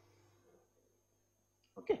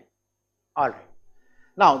 Okay? Alright.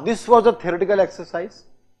 Now this was a theoretical exercise.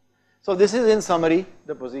 So this is in summary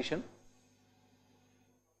the position.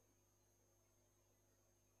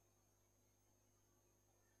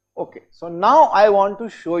 Okay, so now I want to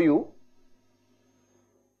show you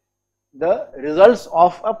the results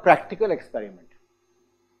of a practical experiment.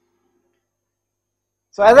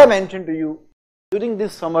 So as I mentioned to you, during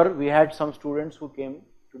this summer we had some students who came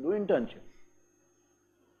to do internships.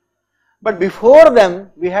 But before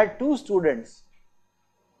them we had two students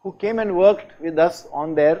who came and worked with us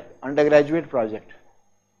on their undergraduate project.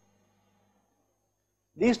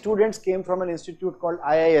 These students came from an institute called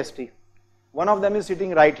IIST. One of them is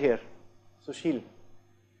sitting right here, Sushil.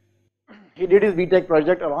 He did his BTech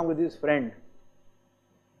project along with his friend.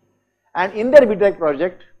 And in their BTech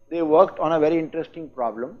project, they worked on a very interesting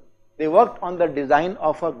problem. They worked on the design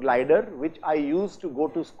of a glider which I used to go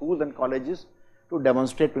to schools and colleges to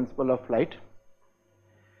demonstrate principle of flight.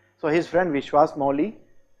 So his friend Vishwas Mauli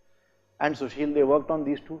and Sushil, they worked on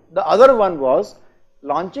these two. The other one was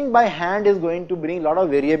launching by hand is going to bring a lot of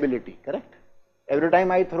variability, correct? Every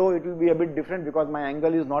time I throw, it will be a bit different because my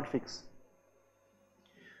angle is not fixed.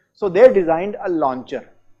 So they designed a launcher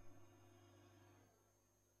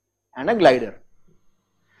and a glider.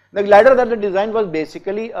 The glider that they designed was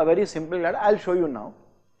basically a very simple glider. I'll show you now.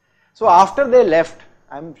 So after they left,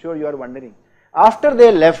 I am sure you are wondering. After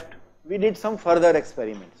they left, we did some further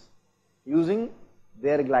experiments using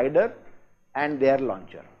their glider and their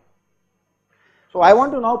launcher. So I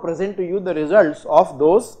want to now present to you the results of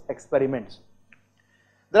those experiments.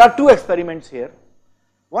 There are two experiments here.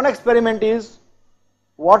 One experiment is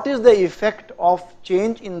what is the effect of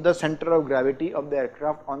change in the center of gravity of the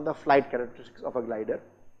aircraft on the flight characteristics of a glider.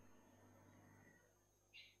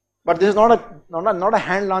 But this is not a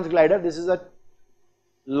hand launch glider, this is a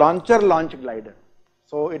launcher launch glider.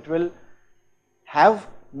 So it will have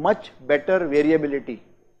much better variability.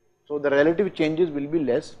 So the relative changes will be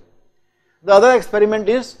less. The other experiment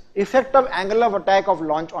is effect of angle of attack of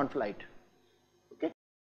launch on flight. Okay.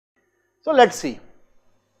 So let's see.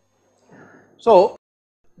 So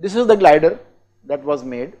this is the glider that was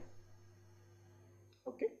made.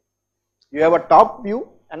 Okay. You have a top view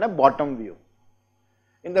and a bottom view.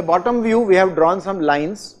 In the bottom view, we have drawn some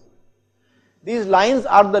lines. These lines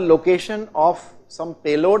are the location of some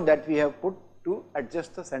payload that we have put to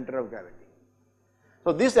adjust the center of gravity.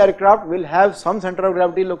 So this aircraft will have some center of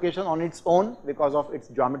gravity location on its own because of its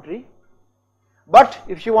geometry. But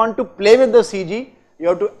if you want to play with the CG, you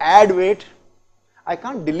have to add weight. I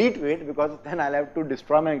can't delete weight because then I'll have to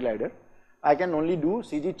destroy my glider. I can only do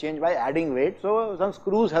CG change by adding weight. So some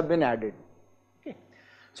screws have been added. Okay.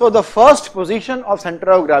 So the first position of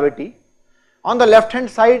center of gravity, on the left hand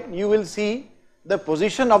side you will see the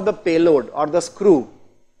position of the payload or the screw.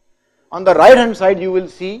 On the right hand side you will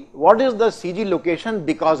see what is the CG location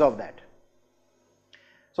because of that.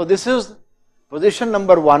 So this is position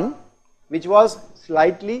number 1, which was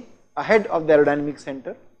slightly ahead of the aerodynamic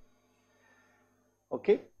center.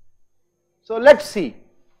 Okay. So let's see.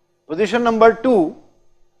 Position number 2,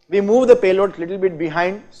 we move the payload little bit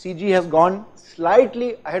behind, CG has gone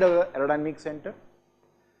slightly ahead of the aerodynamic center.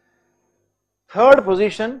 Third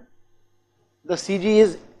position, the CG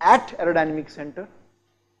is at aerodynamic center.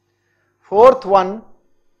 Fourth one,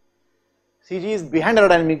 CG is behind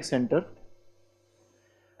aerodynamic center.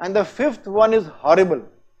 And the fifth one is horrible.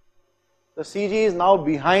 The CG is now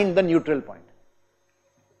behind the neutral point.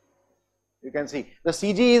 You can see the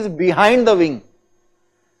CG is behind the wing.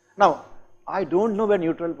 Now, I don't know where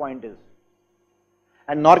neutral point is,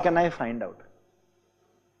 and nor can I find out.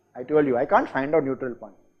 I told you I can't find out neutral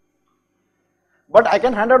point, but I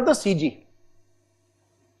can find out the CG.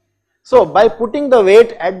 So by putting the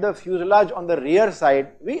weight at the fuselage on the rear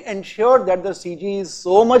side, we ensure that the CG is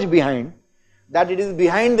so much behind that it is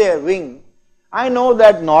behind their wing. I know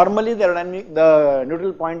that normally the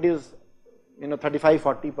neutral point is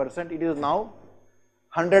 35-40%. It is now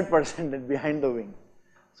 100% behind the wing.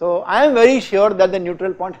 So I am very sure that the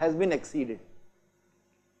neutral point has been exceeded.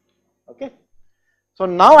 Okay. So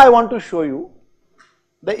now I want to show you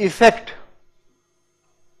the effect.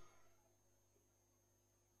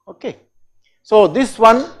 Okay. So this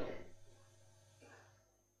one,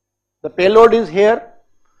 the payload is here,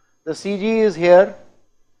 the CG is here,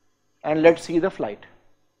 and let's see the flight.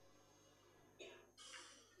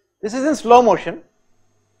 This is in slow motion.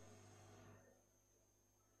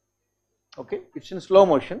 Okay, it's in slow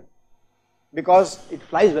motion because it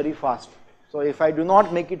flies very fast. So if I do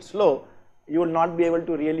not make it slow, you will not be able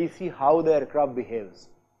to really see how the aircraft behaves.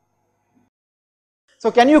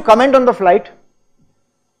 So can you comment on the flight?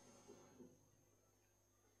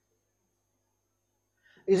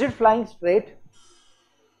 Is it flying straight?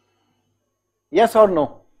 Yes or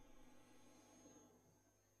no?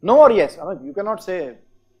 No or yes? I mean, you cannot say.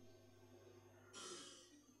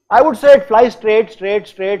 I would say it flies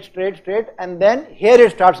straight, and then here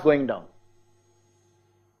it starts going down.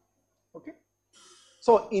 Okay.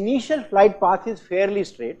 So initial flight path is fairly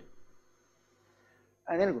straight.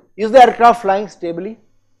 And then is the aircraft flying stably?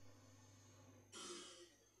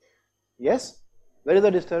 Yes. Where is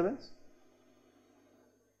the disturbance?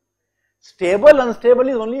 Stable, unstable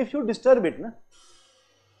is only if you disturb it. Na?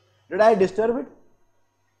 Did I disturb it?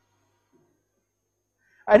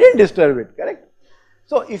 I didn't disturb it, correct?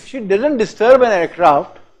 So if she didn't disturb an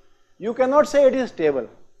aircraft, you cannot say it is stable.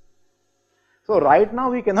 So right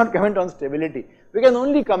now we cannot comment on stability. We can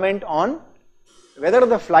only comment on whether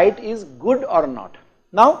the flight is good or not.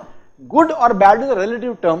 Now, good or bad is a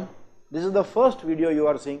relative term. This is the first video you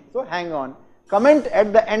are seeing. So hang on. Comment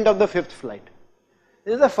at the end of the fifth flight.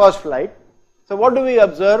 This is the first flight. So what do we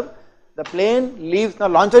observe? The plane leaves, now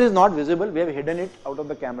launcher is not visible, we have hidden it out of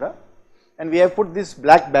the camera, and we have put this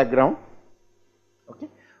black background, okay,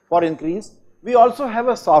 for increase. We also have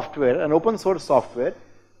a software, an open source software,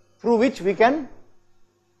 through which we can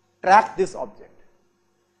track this object.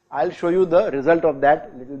 I will show you the result of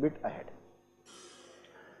that a little bit ahead.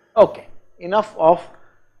 Okay, enough of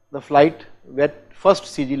the flight at first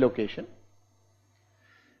CG location.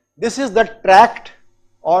 This is the tracked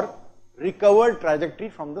or recovered trajectory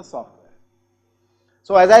from the software.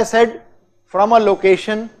 So as I said, from a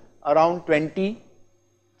location around 20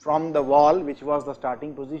 from the wall, which was the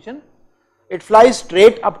starting position, it flies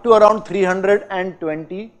straight up to around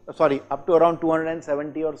 320, sorry, up to around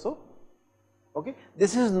 270 or so. Okay,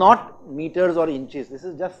 this is not meters or inches, this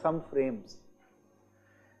is just some frames.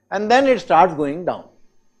 And then it starts going down.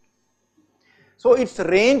 So its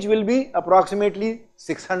range will be approximately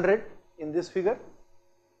 600 in this figure,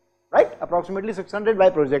 right? Approximately 600 by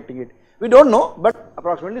projecting it. We don't know, but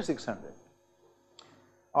approximately 600.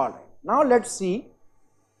 Alright, now let's see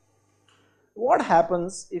what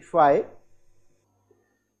happens if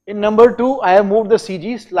in number 2 I have moved the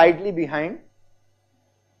CG slightly behind.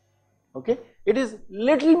 Okay, it is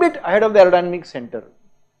little bit ahead of the aerodynamic center.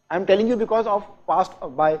 I am telling you because of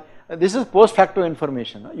this is post facto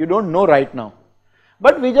information, you don't know right now,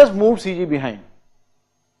 but we just moved CG behind.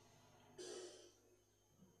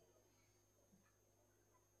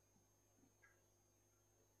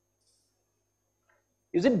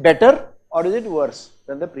 Is it better or is it worse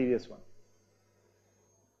than the previous one?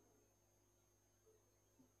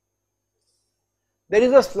 There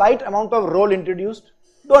is a slight amount of roll introduced,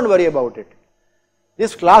 don't worry about it.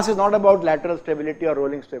 This class is not about lateral stability or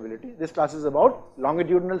rolling stability, this class is about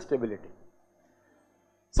longitudinal stability.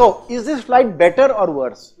 So is this flight better or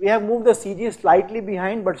worse? We have moved the CG slightly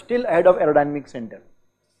behind but still ahead of aerodynamic center.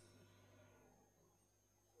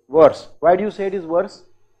 Worse. Why do you say it is worse?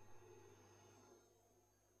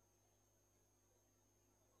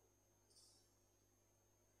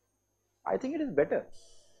 I think it is better.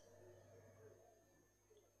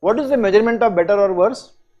 What is the measurement of better or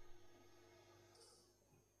worse?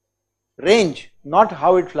 Range, not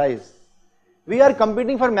how it flies. We are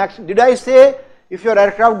competing for max. Did I say if your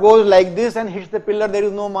aircraft goes like this and hits the pillar there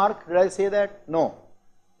is no mark? Did I say that? No.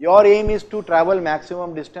 Your aim is to travel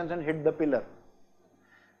maximum distance and hit the pillar.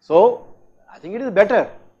 So I think it is better.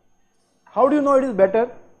 How do you know it is better?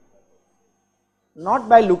 Not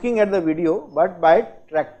by looking at the video but by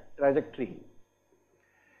trajectory.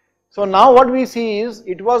 So now what we see is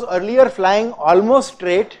it was earlier flying almost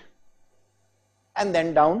straight and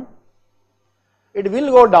then down. It will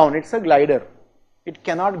go down, it's a glider. It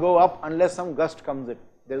cannot go up unless some gust comes in.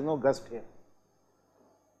 There is no gust here.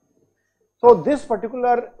 So this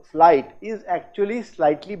particular flight is actually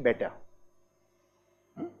slightly better.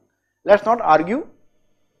 Let's not argue.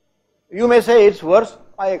 You may say it's worse,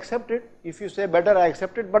 I accept it. If you say better, I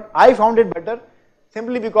accept it. But I found it better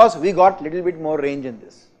simply because we got little bit more range in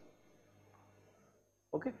this.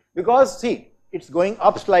 Okay, because see, it's going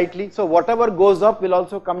up slightly, so whatever goes up will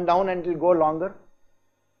also come down and it will go longer.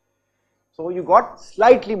 So you got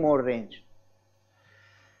slightly more range.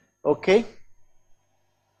 Okay.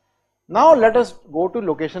 Now let us go to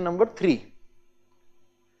location number 3.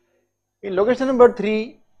 In location number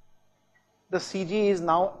 3, the CG is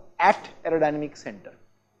now at aerodynamic center.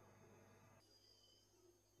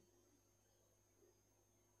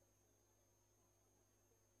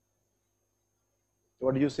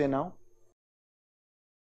 What do you say now?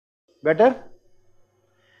 Better?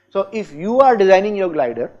 So if you are designing your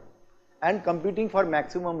glider and competing for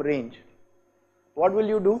maximum range, what will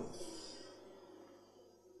you do?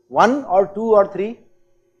 1 or 2 or 3?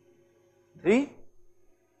 3?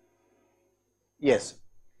 Yes.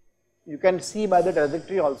 You can see by the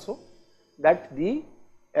trajectory also that the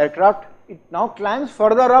aircraft, it now climbs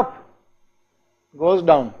further up, goes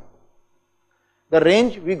down. The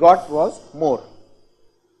range we got was more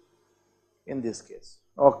in this case.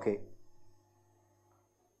 Okay.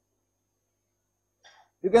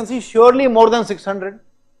 You can see surely more than 600,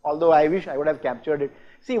 although I wish I would have captured it.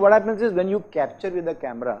 See, what happens is when you capture with the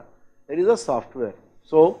camera, there is a software.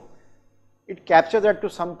 So it captures that to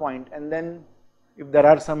some point, and then if there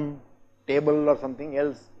are some table or something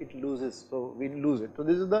else, it loses. So we lose it. So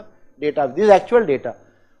this is the data, this is actual data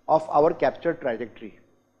of our captured trajectory.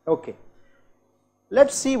 Okay.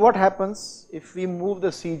 Let's see what happens if we move the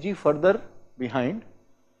CG further behind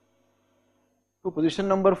to position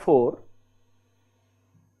number 4.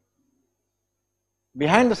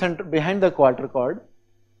 Behind the center, behind the quarter chord.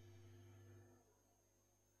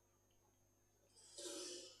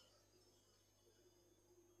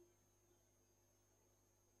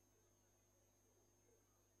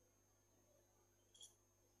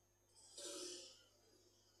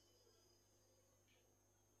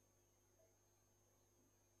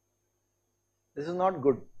 This is not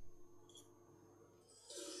good.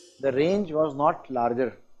 The range was not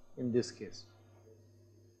larger in this case.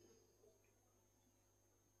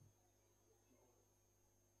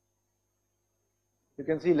 You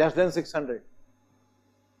can see less than 600.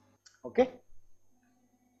 Okay.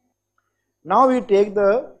 Now we take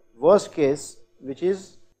the worst case, which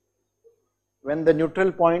is when the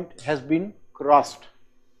neutral point has been crossed.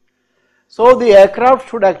 So the aircraft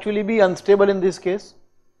should actually be unstable in this case.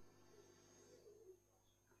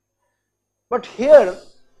 But here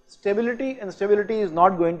stability and stability is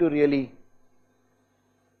not going to really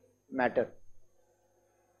matter.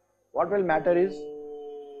 What will matter is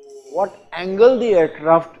what angle the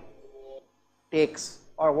aircraft takes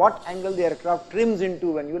or what angle the aircraft trims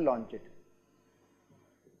into when you launch it.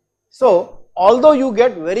 So although you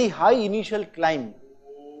get very high initial climb,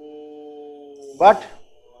 but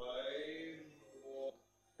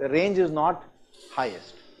the range is not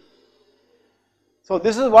highest. So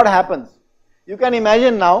this is what happens. You can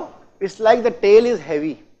imagine now, it's like the tail is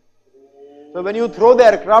heavy. So when you throw the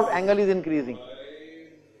aircraft, angle is increasing.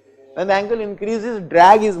 When the angle increases,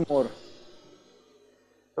 drag is more.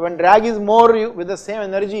 So when drag is more, with the same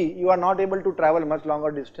energy, you are not able to travel much longer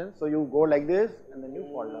distance. So you go like this and then you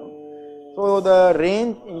fall down. So the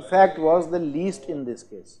range in fact was the least in this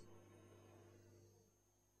case.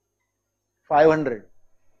 500.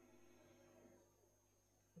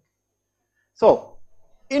 So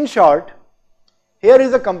in short, here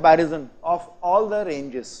is a comparison of all the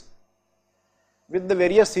ranges with the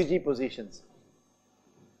various CG positions.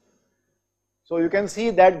 So you can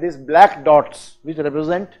see that these black dots which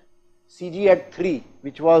represent CG at 3,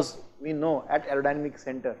 which was, we know, at aerodynamic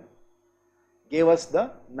center, gave us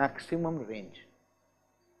the maximum range.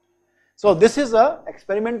 So this is a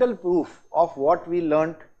experimental proof of what we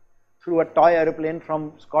learnt through a toy aeroplane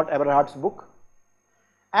from Scott Eberhardt's book,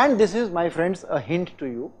 and this is, my friends, a hint to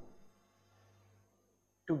you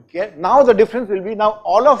to get. Now the difference will be, now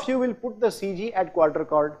all of you will put the CG at quarter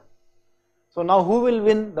chord. So now who will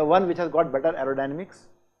win? The one which has got better aerodynamics,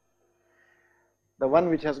 the one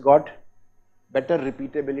which has got better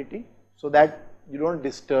repeatability, so that you don't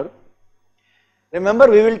disturb. Remember,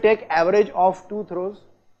 we will take average of 2 throws.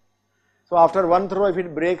 So after 1 throw, if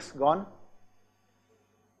it breaks, gone.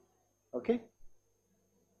 Okay.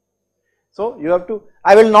 So you have to,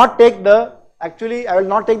 I will not take the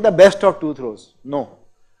best of 2 throws. No.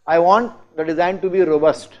 I want the design to be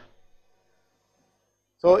robust.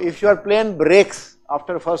 So if your plane breaks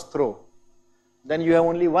after first throw, then you have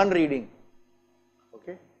only one reading.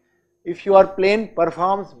 Okay. If your plane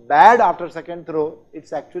performs bad after second throw,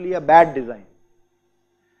 it's actually a bad design.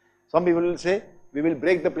 Some people will say, we will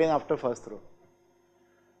break the plane after first throw,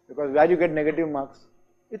 because where you get negative marks,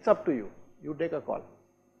 it's up to you. You take a call.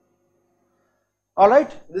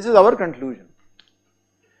 Alright, this is our conclusion.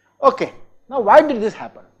 Okay, now why did this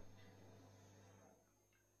happen?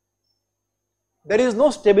 There is no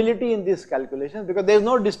stability in this calculation because there is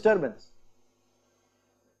no disturbance.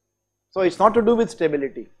 So it's not to do with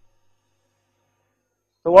stability.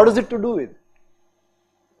 So what is it to do with?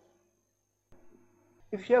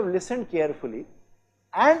 If you have listened carefully,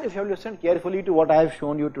 and if you have listened carefully to what I have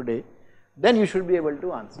shown you today, then you should be able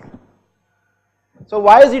to answer. So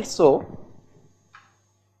why is it so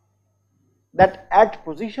that at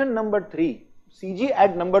position number 3, CG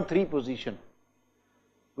at number 3 position,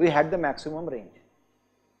 we had the maximum range?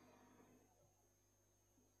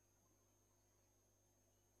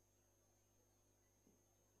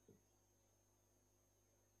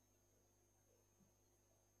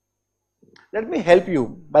 Let me help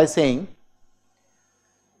you by saying,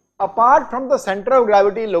 apart from the center of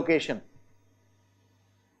gravity location,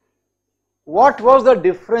 what was the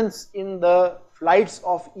difference in the flights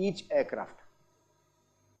of each aircraft?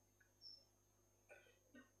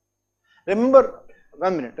 Remember,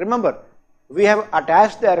 1 minute, remember, we have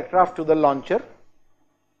attached the aircraft to the launcher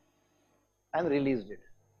and released it.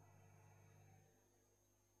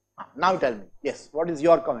 Now tell me, yes, what is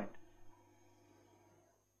your comment?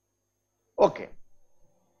 Okay.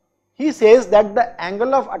 He says that the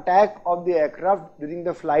angle of attack of the aircraft during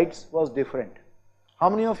the flights was different. How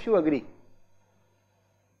many of you agree?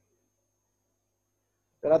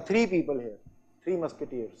 There are 3 people here, 3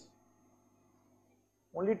 musketeers.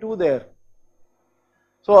 Only 2 there.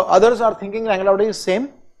 So others are thinking the angle of attack is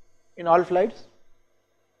same in all flights.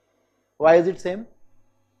 Why is it same?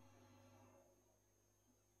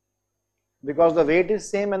 Because the weight is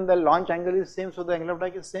same and the launch angle is same, so the angle of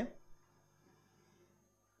attack is same.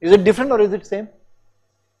 Is it different or is it same?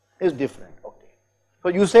 It's different. Okay. So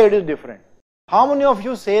you say it is different. How many of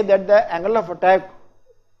you say that the angle of attack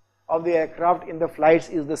of the aircraft in the flights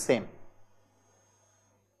is the same?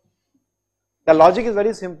 The logic is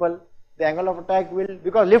very simple. The angle of attack will,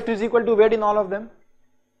 because lift is equal to weight in all of them.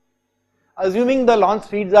 Assuming the launch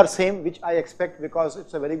speeds are same, which I expect because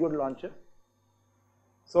it's a very good launcher.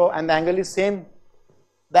 So, and the angle is same.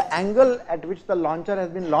 The angle at which the launcher has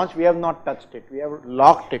been launched, we have not touched it, we have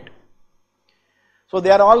locked it. So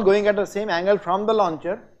they are all going at the same angle from the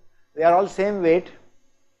launcher, they are all same weight,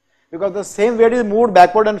 because the same weight is moved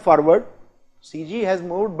backward and forward. CG has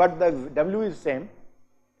moved but the W is same.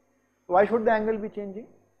 Why should the angle be changing?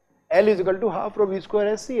 L is equal to half rho V square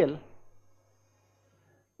S CL.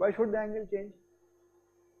 Why should the angle change?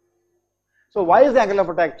 So why is the angle of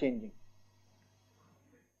attack changing?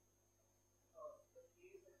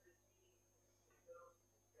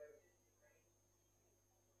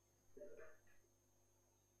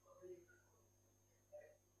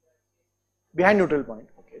 Behind neutral point.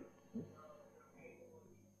 Okay.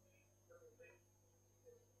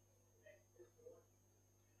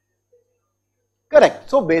 Correct.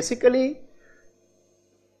 So basically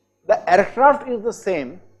the aircraft is the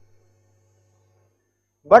same,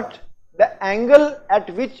 but the angle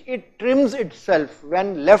at which it trims itself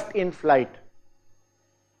when left in flight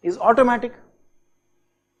is automatic,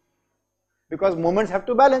 because moments have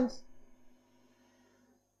to balance.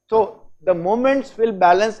 So the moments will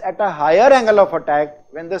balance at a higher angle of attack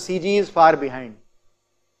when the CG is far behind.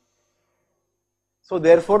 So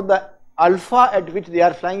therefore the alpha at which they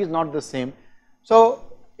are flying is not the same. So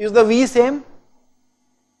is the V same?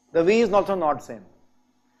 The V is also not same,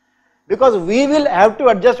 because V will have to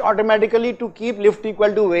adjust automatically to keep lift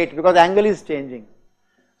equal to weight, because angle is changing.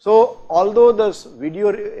 So although this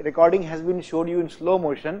video recording has been showed you in slow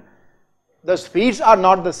motion, the speeds are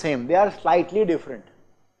not the same, they are slightly different.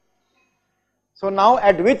 So now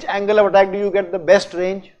at which angle of attack do you get the best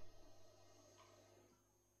range?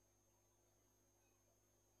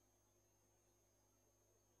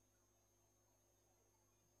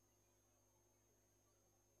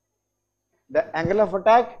 The angle of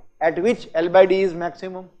attack at which L by D is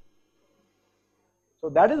maximum. So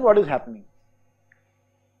that is what is happening.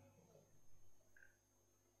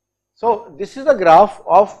 So this is the graph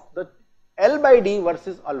of the L by D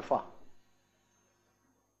versus alpha.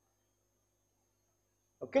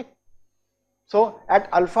 Okay. So at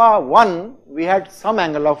alpha 1 we had some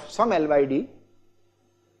angle of some L by D.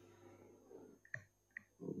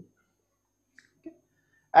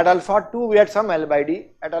 At alpha 2 we had some L by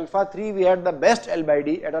D, at alpha 3 we had the best L by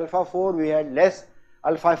D, at alpha 4 we had less,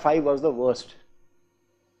 alpha 5 was the worst.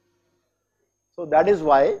 So that is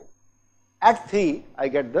why at 3 I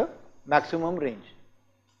get the maximum range.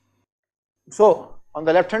 So on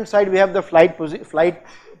the left hand side we have the flight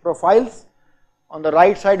profiles, on the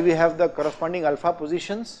right side we have the corresponding alpha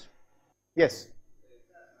positions. Yes.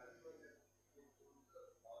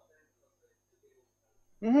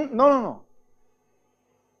 No.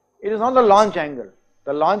 It is not the launch angle.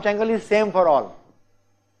 The launch angle is same for all.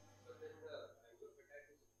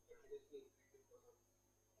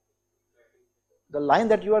 The line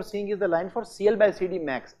that you are seeing is the line for CL by CD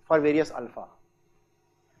max for various alpha.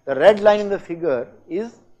 The red line in the figure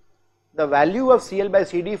is the value of CL by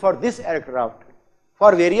CD for this aircraft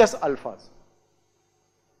for various alphas.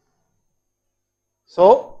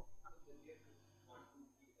 So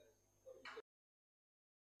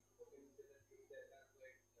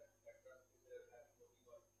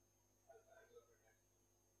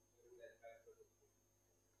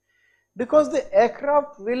because the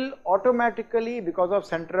aircraft will automatically, because of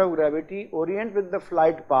center of gravity, orient with the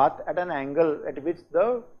flight path at an angle at which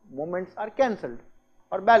the moments are cancelled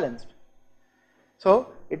or balanced.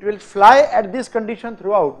 So it will fly at this condition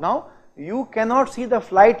throughout. Now you cannot see the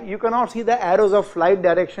flight, you cannot see the arrows of flight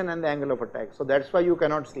direction and the angle of attack. So that's why you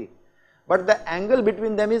cannot see. But the angle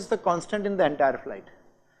between them is the constant in the entire flight.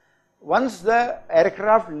 Once the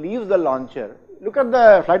aircraft leaves the launcher, look at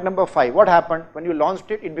the flight number 5. What happened? When you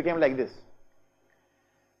launched it, it became like this.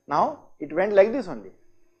 Now it went like this only.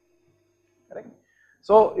 Correct?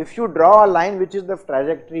 So if you draw a line which is the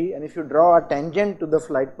trajectory, and if you draw a tangent to the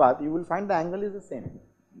flight path, you will find the angle is the same.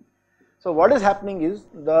 So what is happening is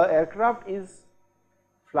the aircraft is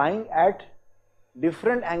flying at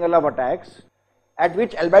different angle of attacks at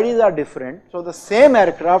which L by Ds are different. So the same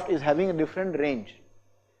aircraft is having a different range.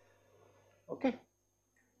 Okay.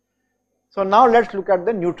 So now let's look at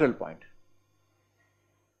the neutral point.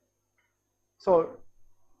 So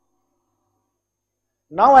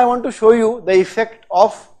now I want to show you the effect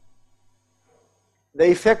of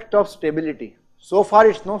stability. So far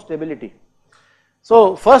it's no stability.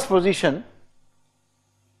 So first position,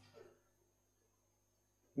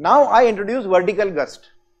 now I introduce vertical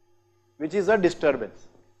gust, which is a disturbance.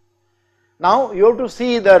 Now you have to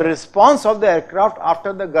see the response of the aircraft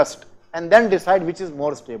after the gust and then decide which is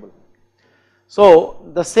more stable.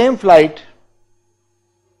 So the same flight,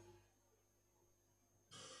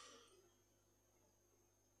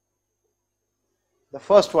 the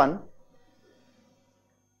first one.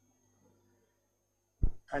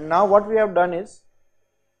 And now what we have done is,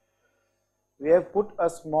 we have put a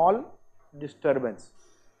small disturbance.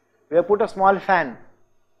 We have put a small fan.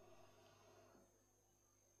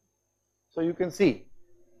 So you can see,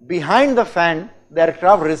 behind the fan, the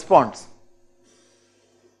aircraft responds.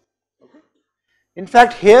 In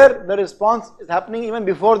fact, here the response is happening even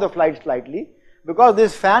before the flight slightly, because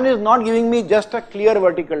this fan is not giving me just a clear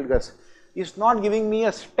vertical gust. It's not giving me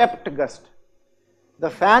a stepped gust. The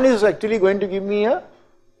fan is actually going to give me a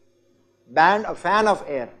fan of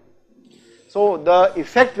air. So the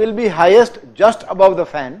effect will be highest just above the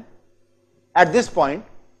fan at this point.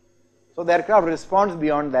 So the aircraft responds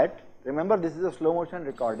beyond that. Remember, this is a slow motion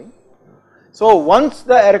recording. So once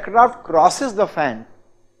the aircraft crosses the fan,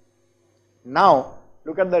 now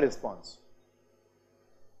look at the response.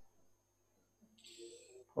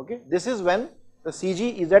 Okay, this is when the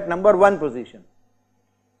CG is at number 1 position.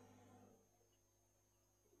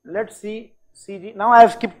 Let's see CG. Now I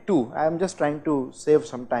have skipped 2. I am just trying to save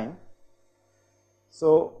some time.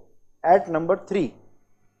 So at number 3,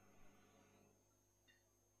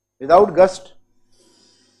 without gust,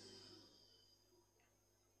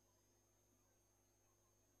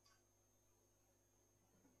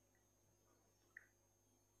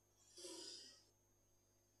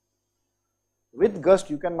 with gust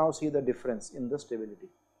you can now see the difference in the stability.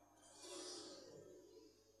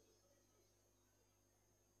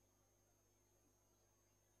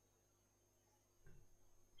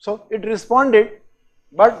 So it responded,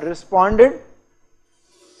 but responded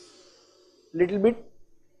little bit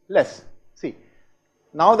less. See,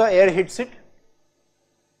 now the air hits it.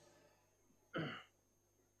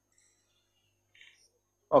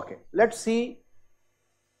 Okay, let's see.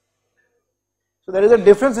 So there is a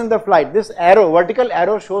difference in the flight. This arrow, vertical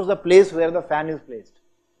arrow, shows the place where the fan is placed.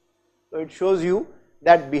 So it shows you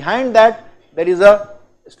that behind that there is a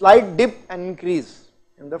slight dip and increase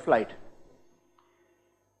in the flight.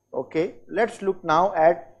 Okay, let's look now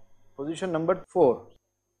at position number 4.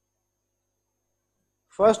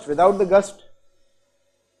 First, without the gust.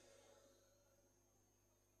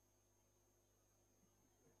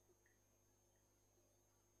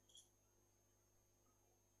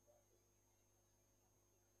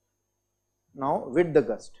 Now with the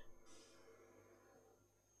gust.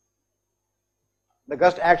 The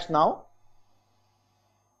gust acts now,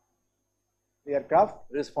 the aircraft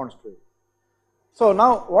responds to it. So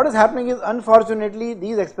now what is happening is, unfortunately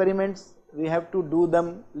these experiments we have to do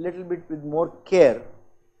them little bit with more care,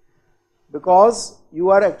 because you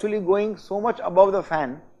are actually going so much above the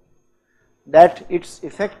fan that its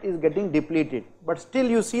effect is getting depleted, but still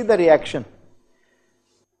you see the reaction.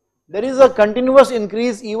 There is a continuous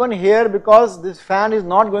increase even here, because this fan is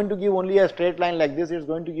not going to give only a straight line like this, it is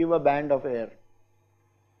going to give a band of air.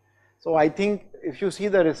 So I think if you see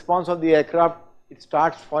the response of the aircraft, it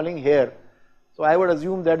starts falling here. So I would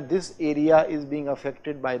assume that this area is being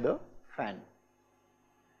affected by the fan.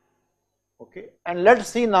 Okay, and let's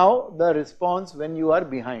see now the response when you are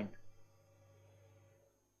behind.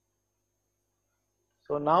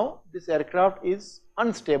 So now this aircraft is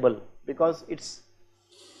unstable, because it's,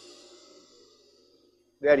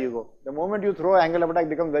 there you go. The moment you throw, angle of attack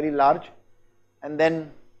becomes very large, and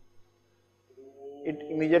then it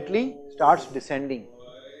immediately starts descending.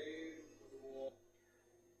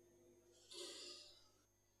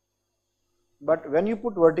 But when you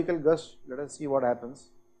put vertical gust, let us see what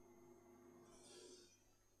happens.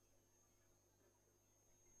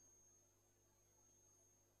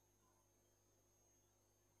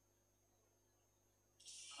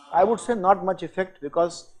 I would say not much effect,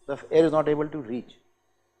 because the air is not able to reach.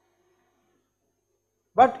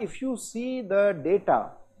 But if you see the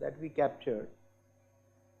data that we captured,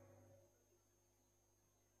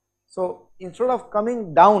 so instead of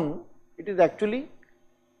coming down, it is actually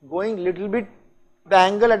going little bit, the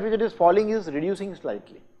angle at which it is falling is reducing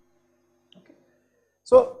slightly. Okay.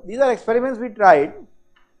 So these are experiments we tried.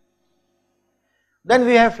 Then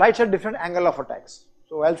we have flights at different angle of attacks.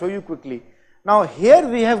 So I will show you quickly. Now here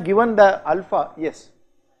we have given the alpha, yes.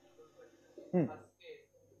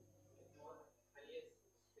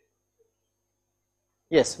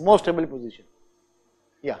 Yes, more stable position.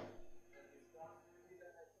 Yeah.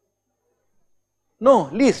 No,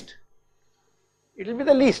 least. It will be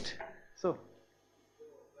the least. So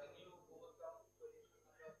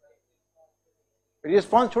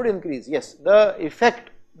response should increase. Yes, the effect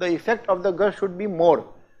of the gust should be more.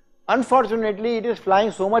 Unfortunately, it is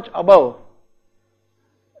flying so much above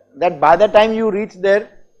that by the time you reach there,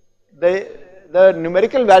 the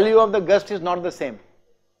numerical value of the gust is not the same.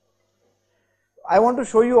 I want to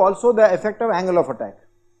show you also the effect of angle of attack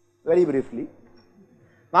very briefly.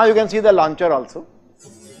 Now you can see the launcher also.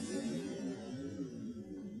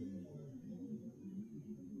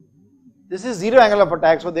 This is zero angle of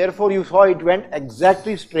attack, so therefore you saw it went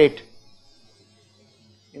exactly straight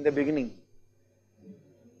in the beginning.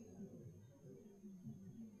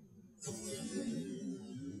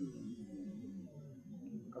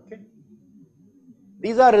 Okay.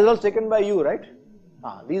 These are results taken by you, right?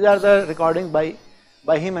 These are the recordings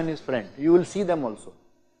by him and his friend. You will see them also.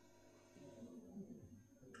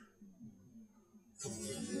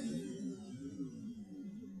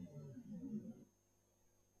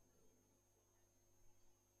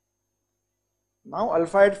 Now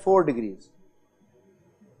alpha at 4 degrees.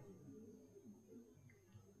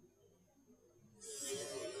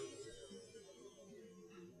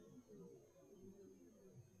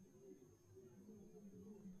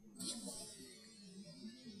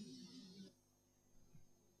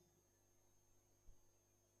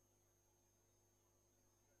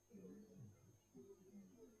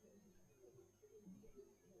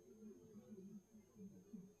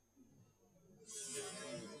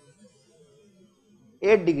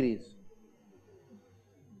 Eight degrees.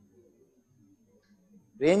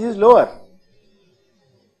 Range is lower.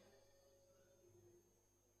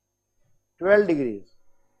 12 degrees.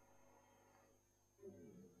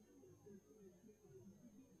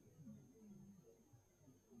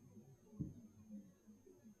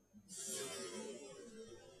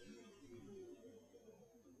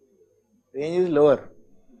 Range is lower.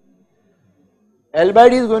 L by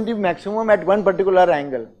D is going to be maximum at one particular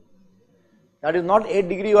angle. That is not 8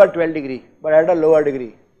 degree or 12 degree, but at a lower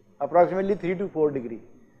degree, approximately 3 to 4 degree.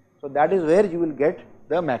 So that is where you will get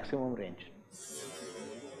the maximum range.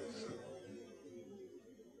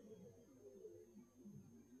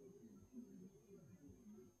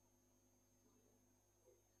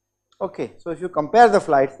 Okay, so if you compare the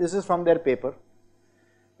flights, this is from their paper.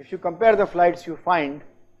 If you compare the flights, you find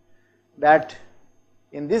that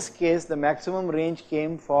in this case the maximum range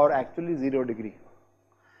came for actually 0 degree.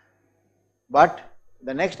 But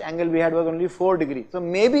the next angle we had was only 4 degree. So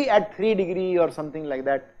maybe at 3 degree or something like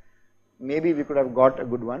that, maybe we could have got a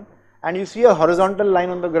good one. And you see a horizontal line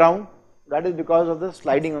on the ground, that is because of the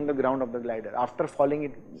sliding on the ground of the glider. After falling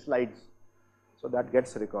it slides. So that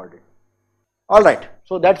gets recorded. Alright,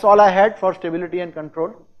 so that's all I had for stability and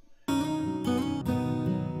control.